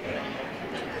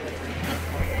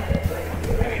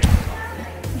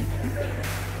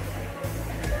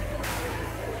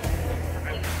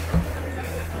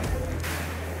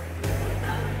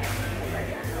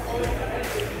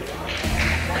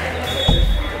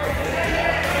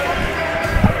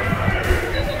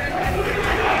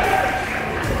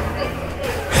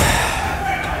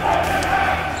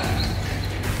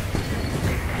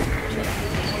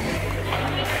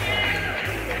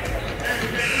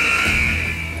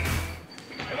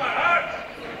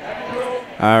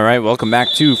 All right, welcome back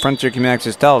to Frontier Community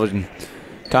Access Television.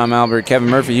 Tom Albert, Kevin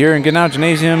Murphy here in Goodnow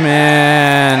Gymnasium,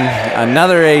 and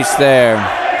another ace there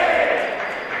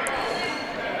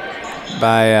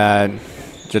by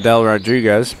Jadel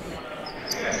Rodriguez.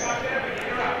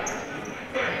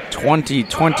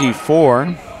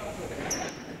 2024.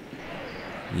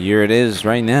 Year it is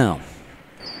right now.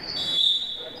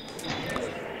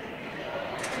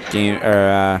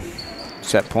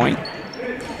 Set point.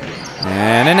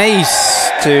 And an ace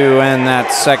to end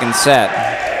that second set.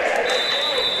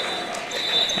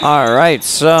 All right,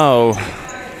 so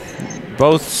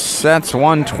both sets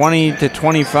won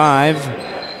 20-25.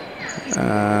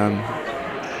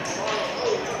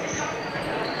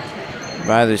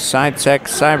 By the SciTech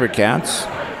Cybercats.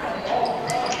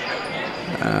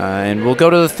 And we'll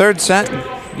go to the third set.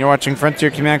 You're watching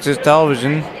Frontier Community Access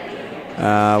Television.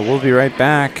 We'll be right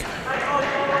back.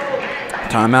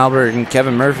 Tom Albert and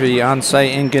Kevin Murphy on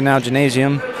site in Goodnow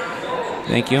Gymnasium.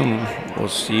 Thank you. And we'll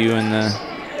see you in the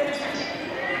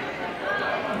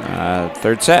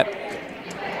third set.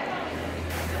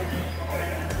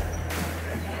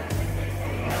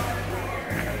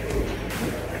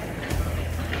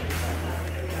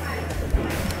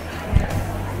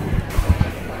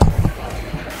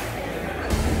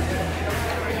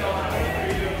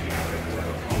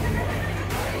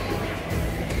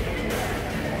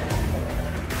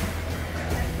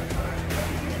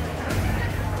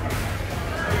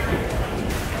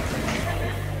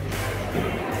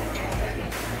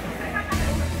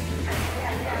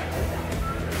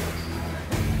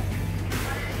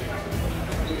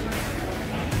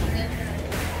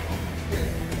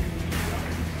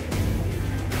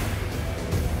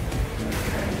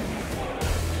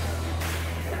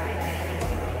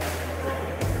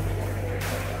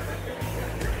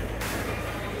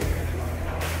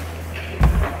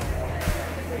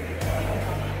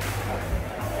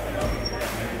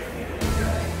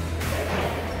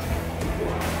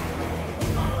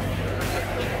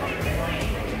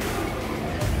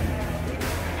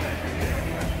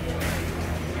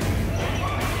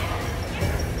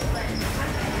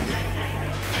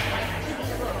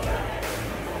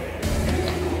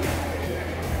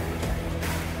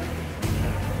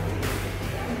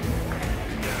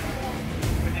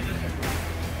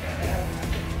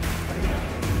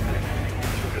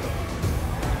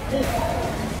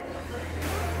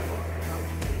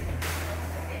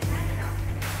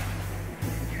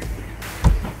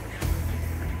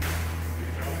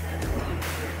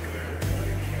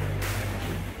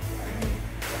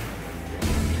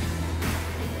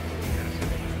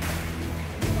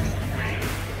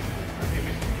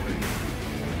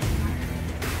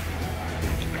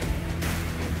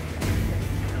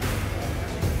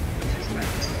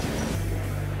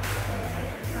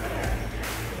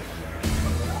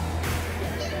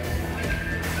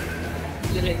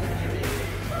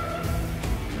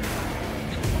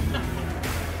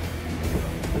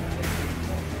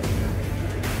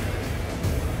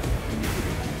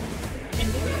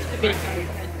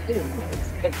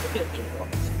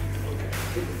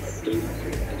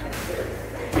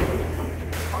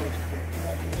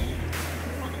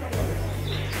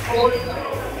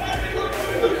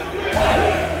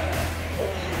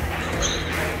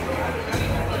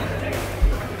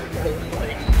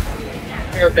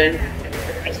 Urban.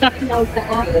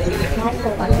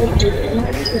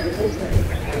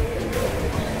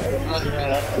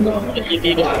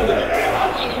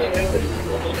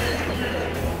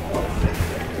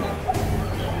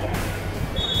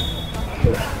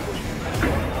 All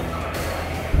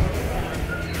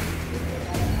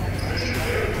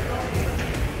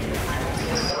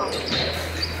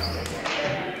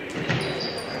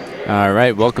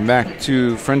right, welcome back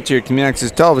to Frontier Community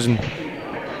Access Television.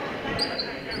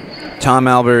 Tom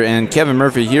Albert and Kevin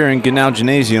Murphy here in Goodnow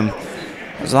Gymnasium.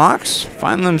 The Hawks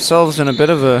find themselves in a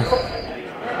bit of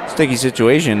a sticky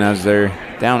situation as they're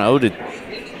down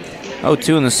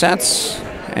 0-2 in the sets.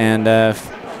 And the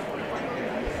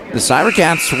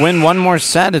Cybercats win one more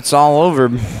set, it's all over.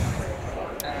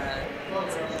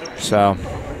 So,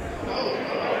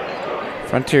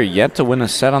 Frontier yet to win a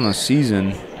set on the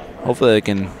season. Hopefully they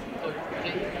can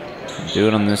do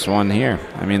it on this one here.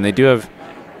 I mean, they do have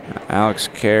Alex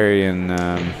Carey, and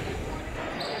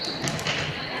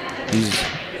he's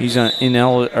he's maybe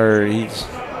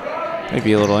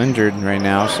a little injured right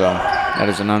now, so that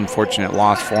is an unfortunate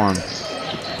loss for him.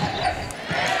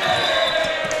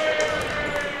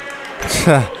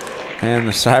 And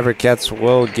the Cybercats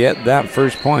will get that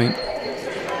first point.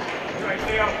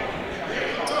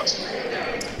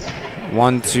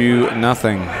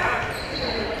 1-0.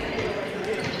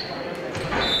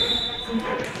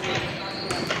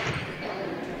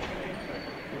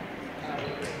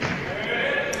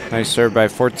 Nice serve by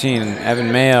 14.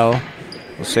 Evan Mayo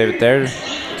will save it there.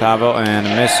 Tavo, and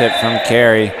a miss hit from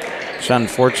Carey. It's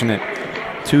unfortunate.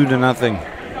 2-0.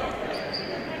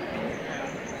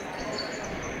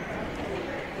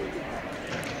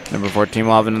 Number 14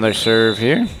 will have another serve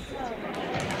here.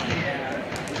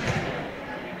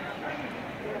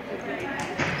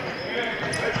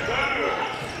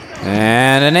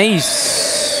 And an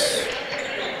ace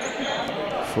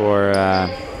for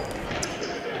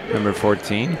number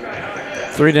 14.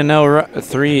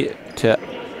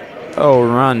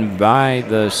 3-0 run by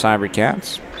the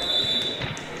Cybercats.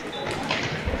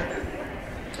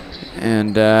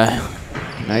 And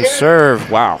nice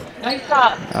serve. Wow.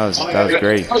 That was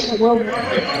great.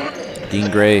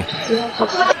 Dean Gray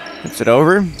hits it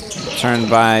over. Turned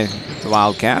by the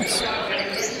Wildcats.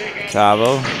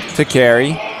 Tavo to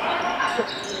Carey.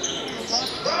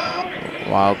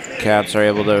 Wildcats are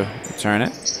able to return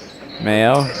it.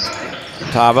 Mayo,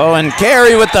 Tavo, and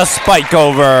Carey with the spike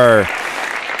over.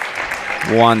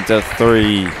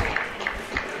 1-3.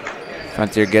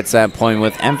 Frontier gets that point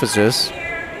with emphasis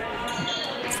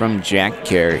from Jack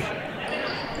Carey.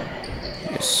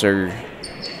 Yes, sir.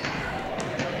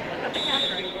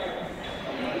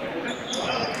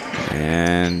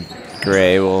 And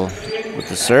Gray will with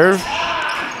the serve.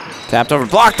 Tapped over,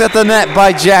 blocked at the net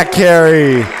by Jack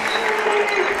Carey.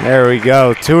 There we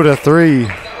go, 2-3.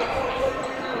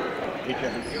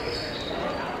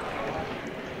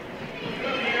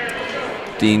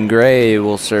 Dean Gray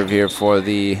will serve here for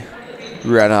the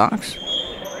Red Hawks.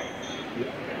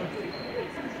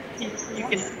 You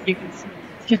can see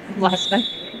last night.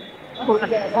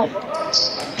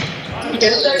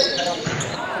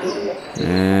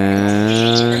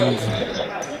 And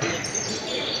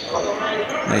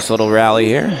nice little rally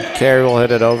here. Carey will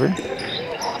hit it over.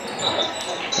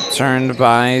 Turned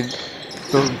by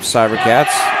the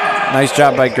Cybercats. Nice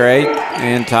job by Gray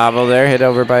and Tavo there. Hit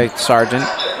over by Sargent.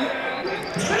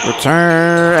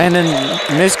 Return and then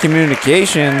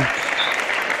miscommunication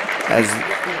as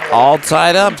all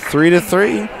tied up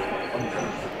 3-3.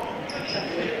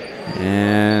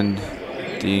 And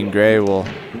Dean Gray will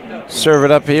serve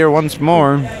it up here once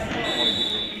more.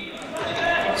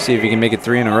 See if he can make it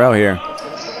 3 in a row here.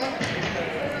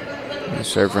 Nice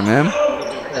serve from him.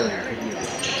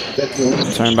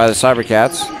 Turned by the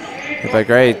Cybercats. Hit by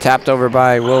Gray, tapped over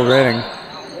by Will Redding.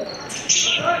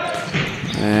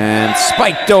 And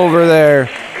spiked over there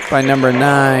by number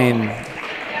 9,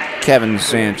 Kevin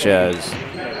Sanchez.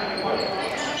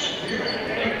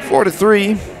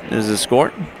 4-3 is the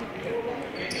score.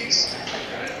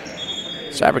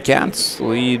 Cybercats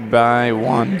lead by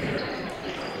 1.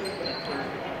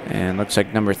 And looks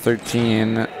like number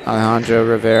 13, Alejandro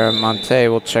Rivera Monte,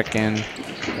 will check in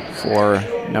for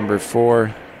number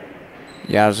 4,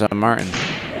 Yaza Martin.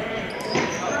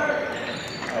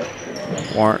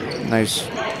 Nice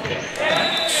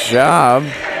job.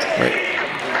 Wait.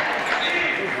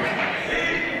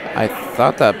 I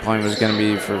thought that point was going to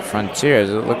be for Frontiers.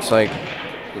 It looks like,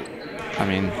 I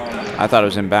mean, I thought it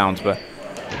was in bounds, but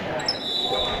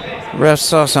refs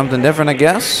saw something different, I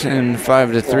guess, in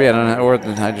 5-3. I don't know, or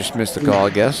I just missed the call, I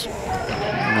guess.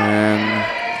 And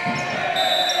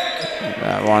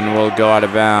that one will go out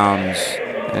of bounds.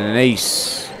 And an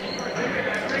ace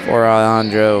for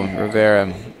Alejandro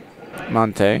Rivera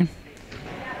Monte.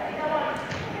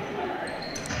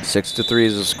 6-3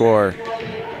 is the score.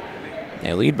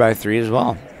 They lead by 3 as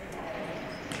well.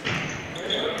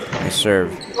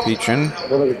 serve. Petrin.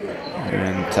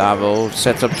 And Tavo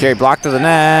sets up carry, block to the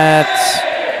net.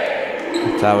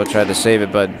 Tavo tried to save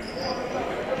it, but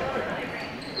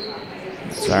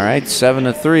it's all right.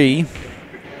 7-3.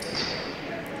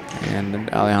 And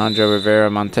Alejandro Rivera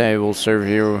Monte will serve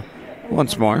here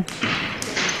once more.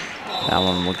 That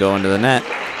one will go into the net.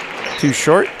 Too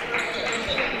short.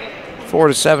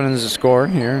 4-7 is the score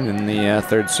here in the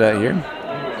third set here.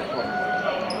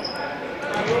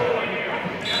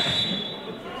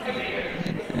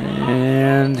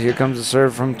 And here comes the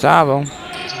serve from Tavo.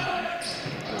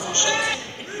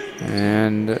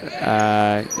 And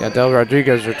Adel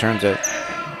Rodriguez returns it.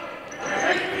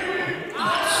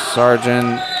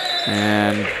 Sargent,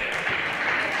 and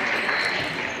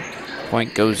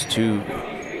point goes to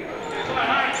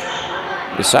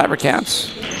the Cybercats.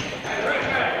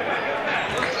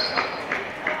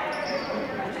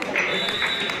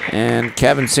 And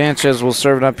Kevin Sanchez will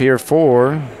serve it up here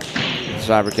for the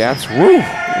Cybercats. Woo!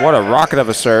 What a rocket of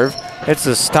a serve. Hits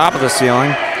the top of the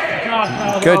ceiling.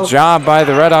 Good job by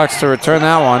the Redhawks to return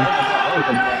that one.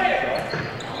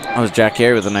 That was Jack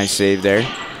Carey with a nice save there.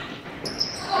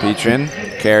 Petrin,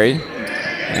 carry,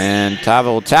 and Tavo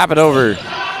will tap it over.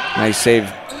 Nice save.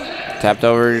 Tapped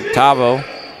over Tavo.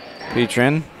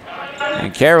 Petrin,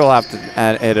 and Carey will have to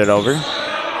hit it over.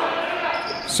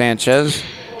 Sanchez,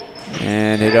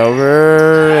 and hit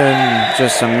over, and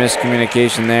just some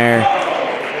miscommunication there.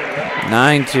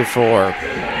 9-4.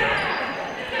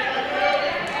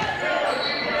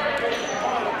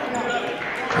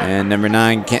 And number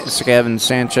 9, Kevin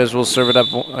Sanchez will serve it up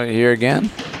here again.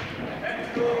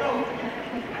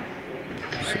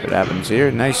 See what happens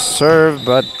here. Nice serve,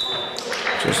 but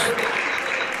just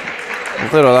a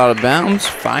little out of bounds.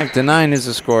 5-9 is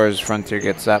the score as Frontier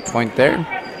gets that point there.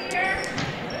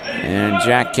 And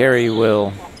Jack Carey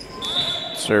will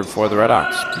serve for the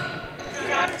Redhawks.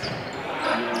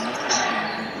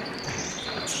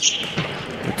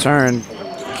 Return,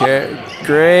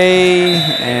 Gray,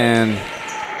 and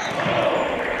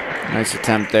nice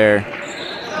attempt there.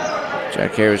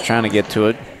 Jack Carey was trying to get to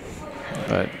it,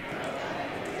 but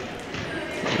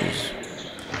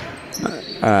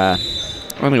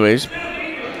anyways,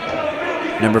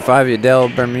 number 5, Yadel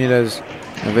Bermudez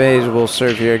Neves will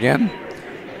serve here again.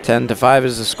 10-5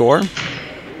 is the score.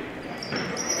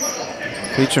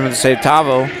 Petrin with the save,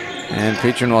 Tavo, and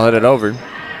Petrin will hit it over.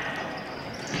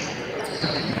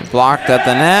 Blocked at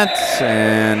the net,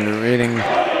 and reading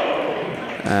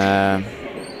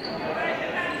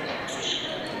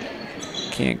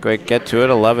can't quite get to it.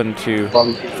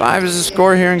 11-5 is the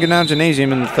score here in Genau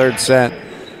Gymnasium in the third set.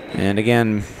 And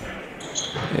again,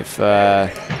 if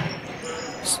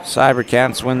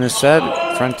Cybercats win this set,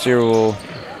 Frontier will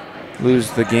lose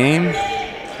the game,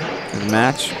 the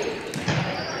match.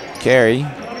 Carry,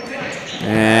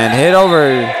 and hit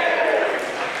over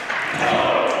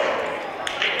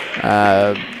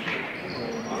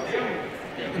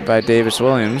by Davis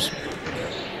Williams.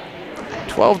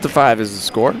 12-5 is the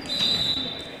score.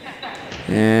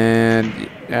 And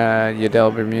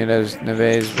Yadel Bermudez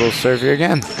Neves will serve here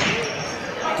again.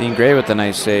 Dean Gray with a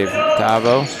nice save.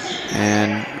 Tavo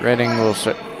and Redding will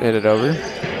hit it over.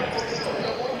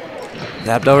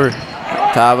 Tapped over.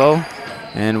 Tavo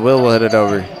and Will hit it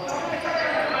over.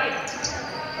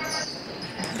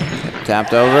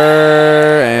 Tapped over,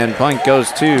 and point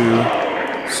goes to the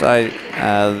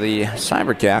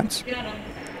Cybercats.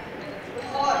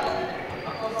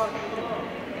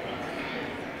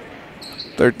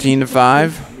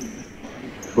 $13-5.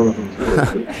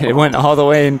 It went all the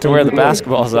way into where the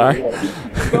basketballs are.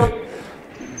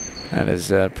 That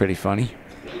is pretty funny.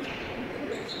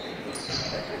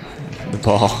 The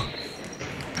ball.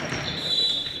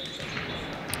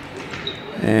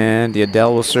 And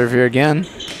Yadel will serve here again.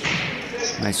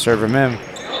 Nice serve from him.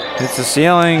 Hits the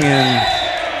ceiling, and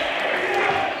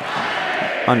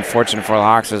unfortunate for the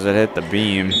Hawks as it hit the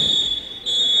beam.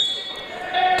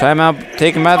 Timeout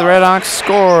taken by the Redhawks.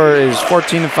 Score is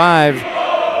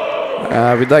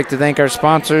 14-5. We'd like to thank our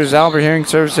sponsors, Albert Hearing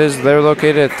Services. They're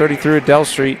located at 33 Adele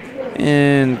Street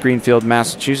in Greenfield,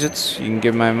 Massachusetts. You can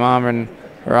give my mom and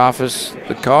her office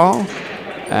the call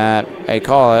at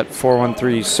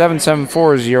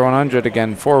 413-774-0100.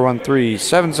 Again,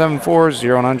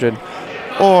 413-774-0100.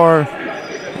 Or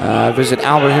visit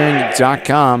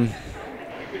alberthearing.com.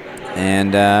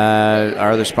 And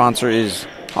our other sponsor is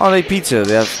Holiday Pizza,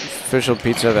 the official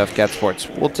pizza of FCAT Sports.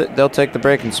 They'll take the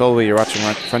break, and solely you're watching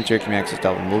Frontier Community Access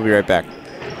Television. We'll be right back.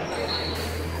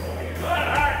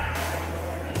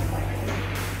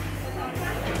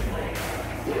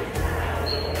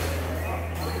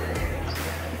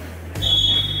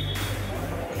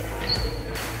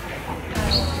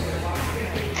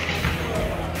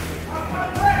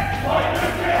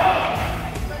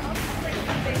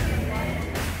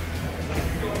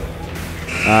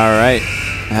 All right.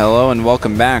 Hello and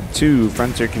welcome back to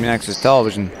Frontier Community Access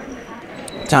Television.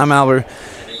 Tom Albert,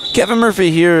 Kevin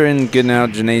Murphy here in Goodnow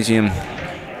Gymnasium,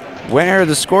 where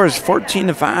the score is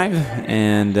 14-5,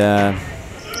 and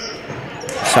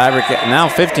Cybercat now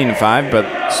 15-5, but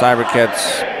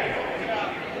Cybercats,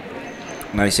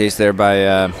 nice ace there by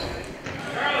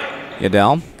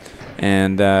Yadel,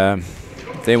 and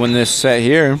if they win this set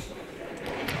here,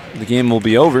 the game will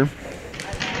be over,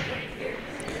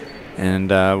 and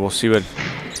we'll see what. I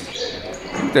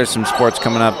think there's some sports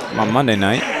coming up on Monday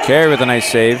night. Carey with a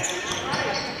nice save.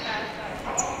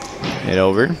 Hit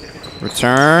over.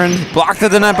 Return. Blocked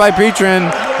at the net by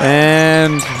Petrin.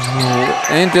 And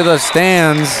into the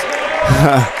stands.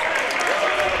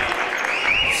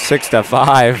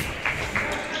 6-5.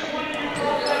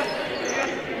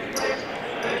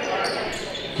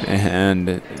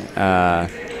 And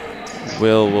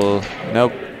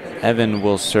nope. Evan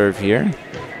will serve here.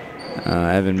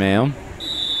 Evan Mayo.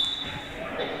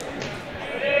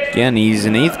 Again, he's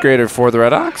an 8th grader for the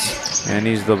Red Hawks, and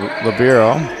he's the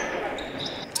libero.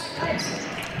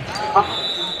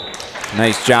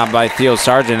 Nice job by Theo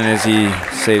Sargent as he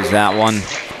saves that one.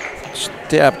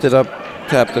 Tapped it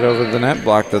over the net,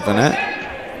 blocked at the net.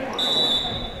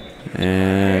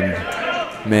 And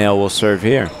Mayo will serve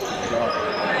here.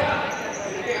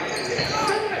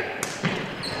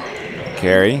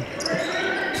 Carey.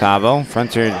 Tavo,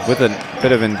 Frontier with a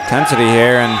bit of intensity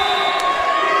here, and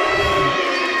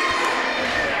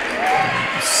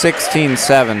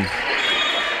 16-7.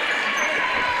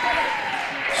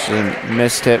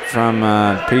 Missed hit from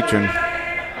Petrin.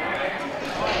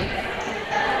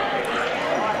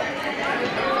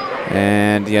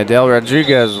 And Yadel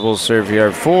Rodriguez will serve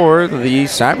here for the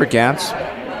Cybercats.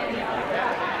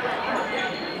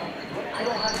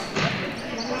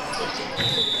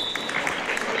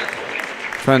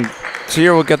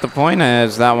 Frontier will get the point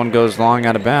as that one goes long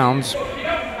out of bounds.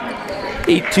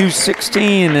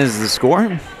 8-16 is the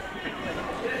score.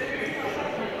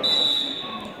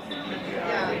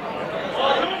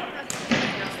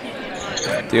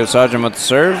 Theo Sargent with the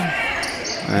serve.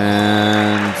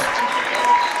 And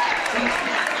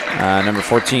number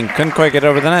 14 couldn't quite get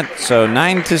over the net. So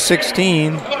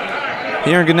 9-16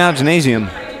 here in Goodnow Gymnasium.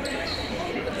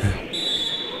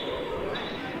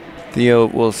 Theo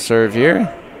will serve here.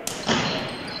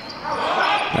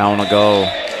 That one will go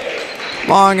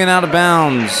long and out of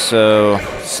bounds. So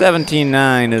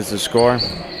 17-9 is the score.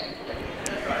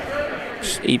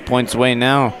 Just 8 points away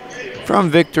now from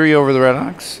victory over the Red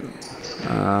Hawks.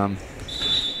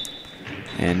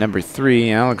 And number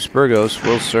 3, Alex Burgos,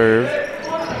 will serve.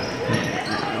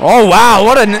 Oh, wow,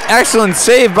 what an excellent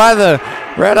save by the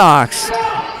Red Hawks.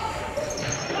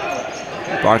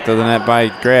 Blocked to the net by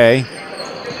Gray.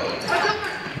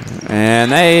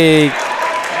 And the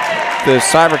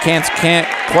Cybercats can't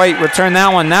quite return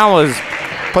that one.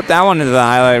 Put that one into the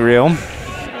highlight reel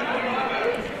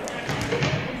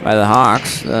by the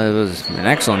Hawks. It was an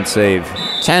excellent save.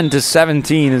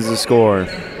 10-17 is the score.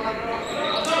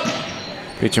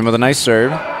 Petrin with a nice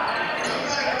serve.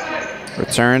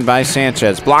 Returned by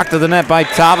Sanchez. Blocked to the net by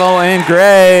Tavo and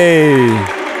Gray.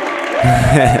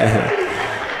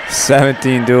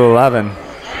 17-11.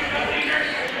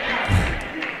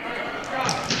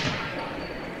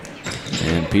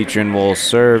 And Petrin will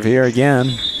serve here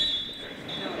again.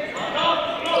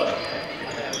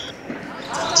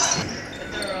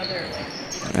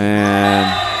 And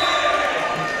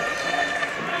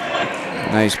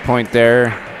nice point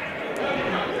there.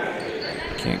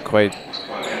 Can't quite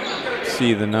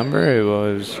see the number. It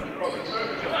was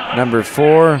number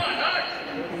 4,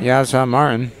 Yazha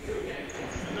Martin.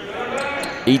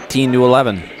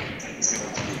 18-11.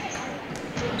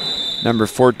 Number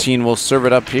 14 will serve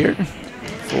it up here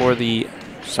for the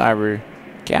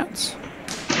Cybercats.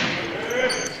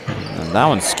 And that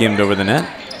one skimmed over the net.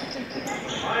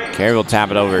 Carey will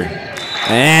tap it over.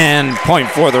 And point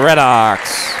for the Red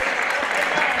Hawks.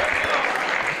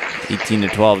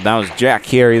 18-12. That was Jack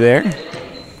Carey there.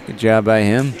 Good job by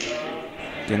him.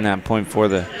 Getting that point for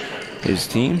his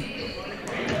team.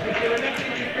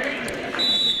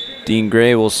 Dean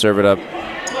Gray will serve it up.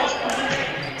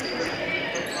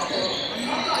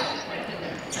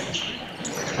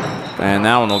 And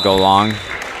that one will go long.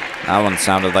 That one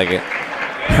sounded like it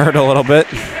hurt a little bit.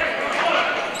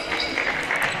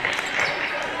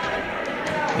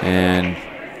 And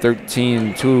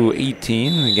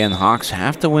 13-18. Again, Hawks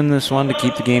have to win this one to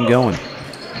keep the game going.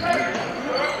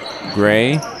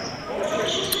 Gray.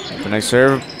 A nice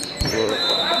serve.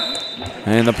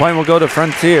 And the point will go to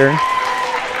Frontier.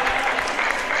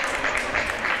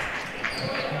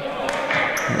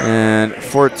 And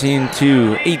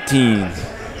 14-18.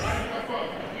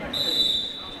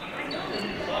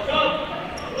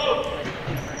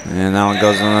 And that one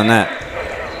goes in the net.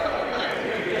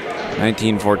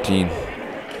 19-14.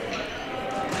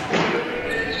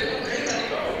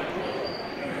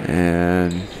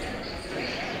 And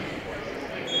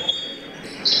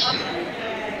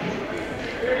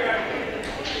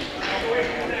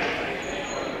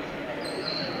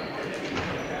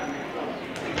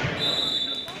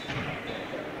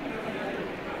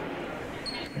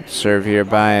serve here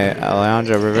by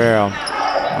Alejandro Rivero.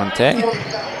 Monte,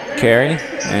 carry,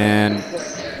 and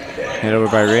hit over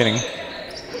by Rating.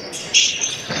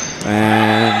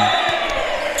 And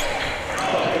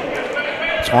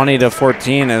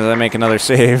 20-14 as I make another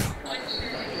save.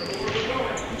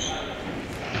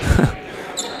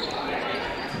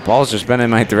 Ball's just been in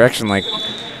my direction like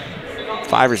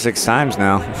 5 or 6 times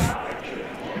now.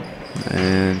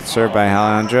 And served by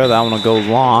Alejandro. That one will go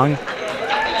long.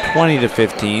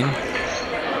 20-15.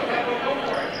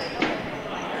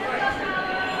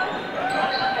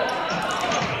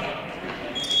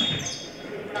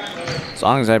 As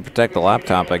long as I protect the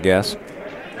laptop, I guess.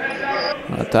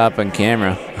 Laptop and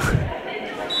camera.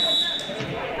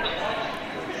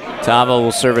 Tavo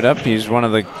will serve it up. He's one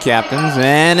of the captains.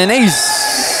 And an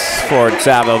ace for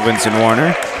Tavo Vincent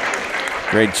Warner.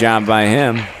 Great job by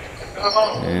him.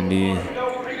 And he's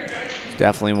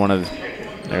definitely one of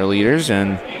their leaders.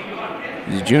 And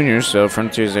he's juniors, so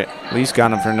Frontier's at least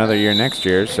got him for another year next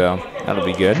year, so that'll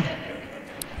be good.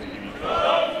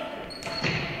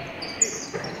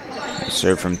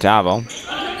 Serve from Tavo.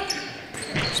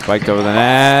 Spiked over the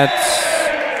net.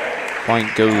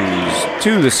 Point goes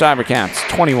to the Cybercats,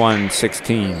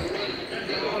 21-16.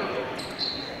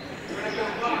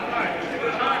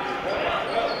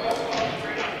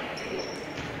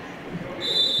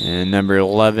 And number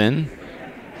 11,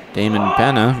 Damon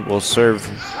Penna, will serve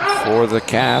for the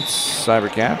Cats,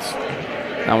 Cybercats.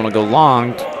 That one will go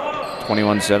long,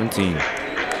 21-17.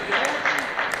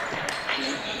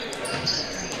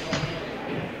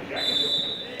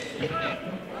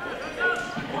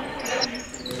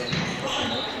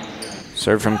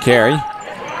 Serve from Carey.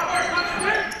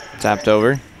 Tapped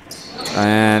over.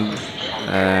 And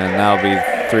that'll be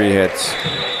 3 hits.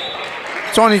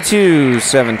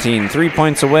 22-17. 3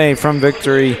 points away from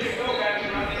victory.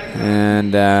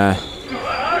 And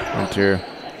Hunter,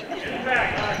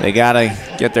 they got to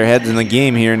get their heads in the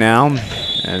game here now.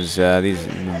 As these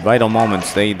vital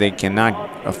moments, they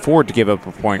cannot afford to give up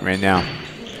a point right now.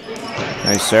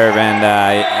 Nice serve and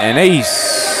an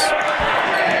ace.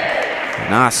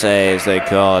 Nase, as they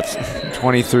call it,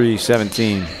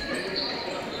 23-17.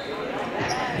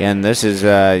 Again, this is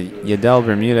Yadel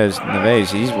Bermudez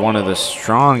Neves. He's one of the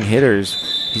strong hitters.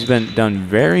 He's been done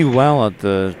very well at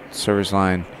the service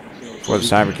line for the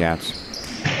Cybercats.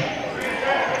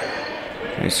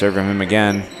 They serve from him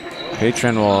again.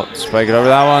 Patron will spike it over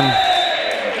that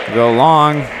one. Go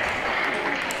long.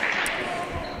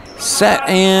 Set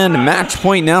and match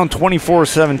point now,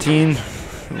 24-17.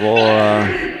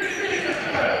 We'll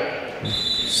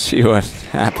see what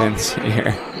happens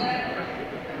here.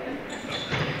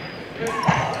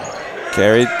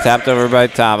 Carried, tapped over by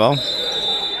Tavo.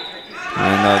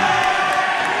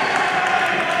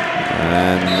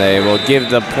 And they will give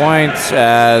the point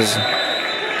as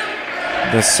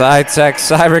the SciTech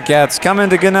Cybercats come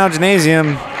into Goodnow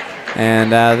Gymnasium,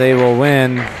 and they will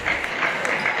win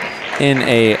in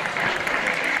a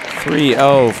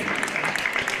 3-0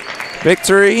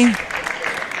 victory.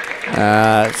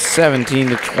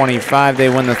 17-25. They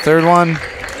win the third one.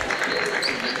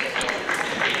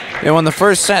 They won the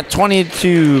first set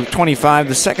 20-25,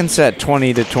 the second set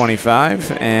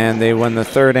 20-25, and they won the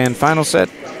third and final set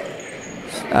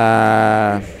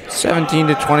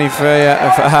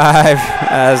 17-25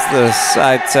 as the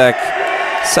SciTech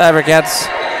Cybercats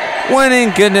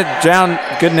winning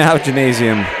Goodnow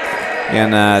Gymnasium.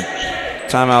 And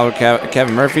Tom Albert,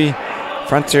 Kevin Murphy.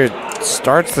 Frontier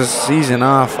starts the season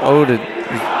off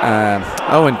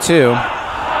 0-2.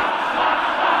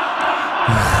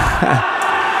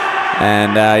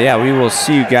 And yeah, we will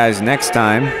see you guys next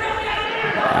time.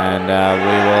 And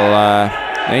we will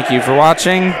thank you for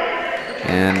watching.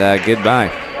 And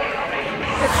goodbye.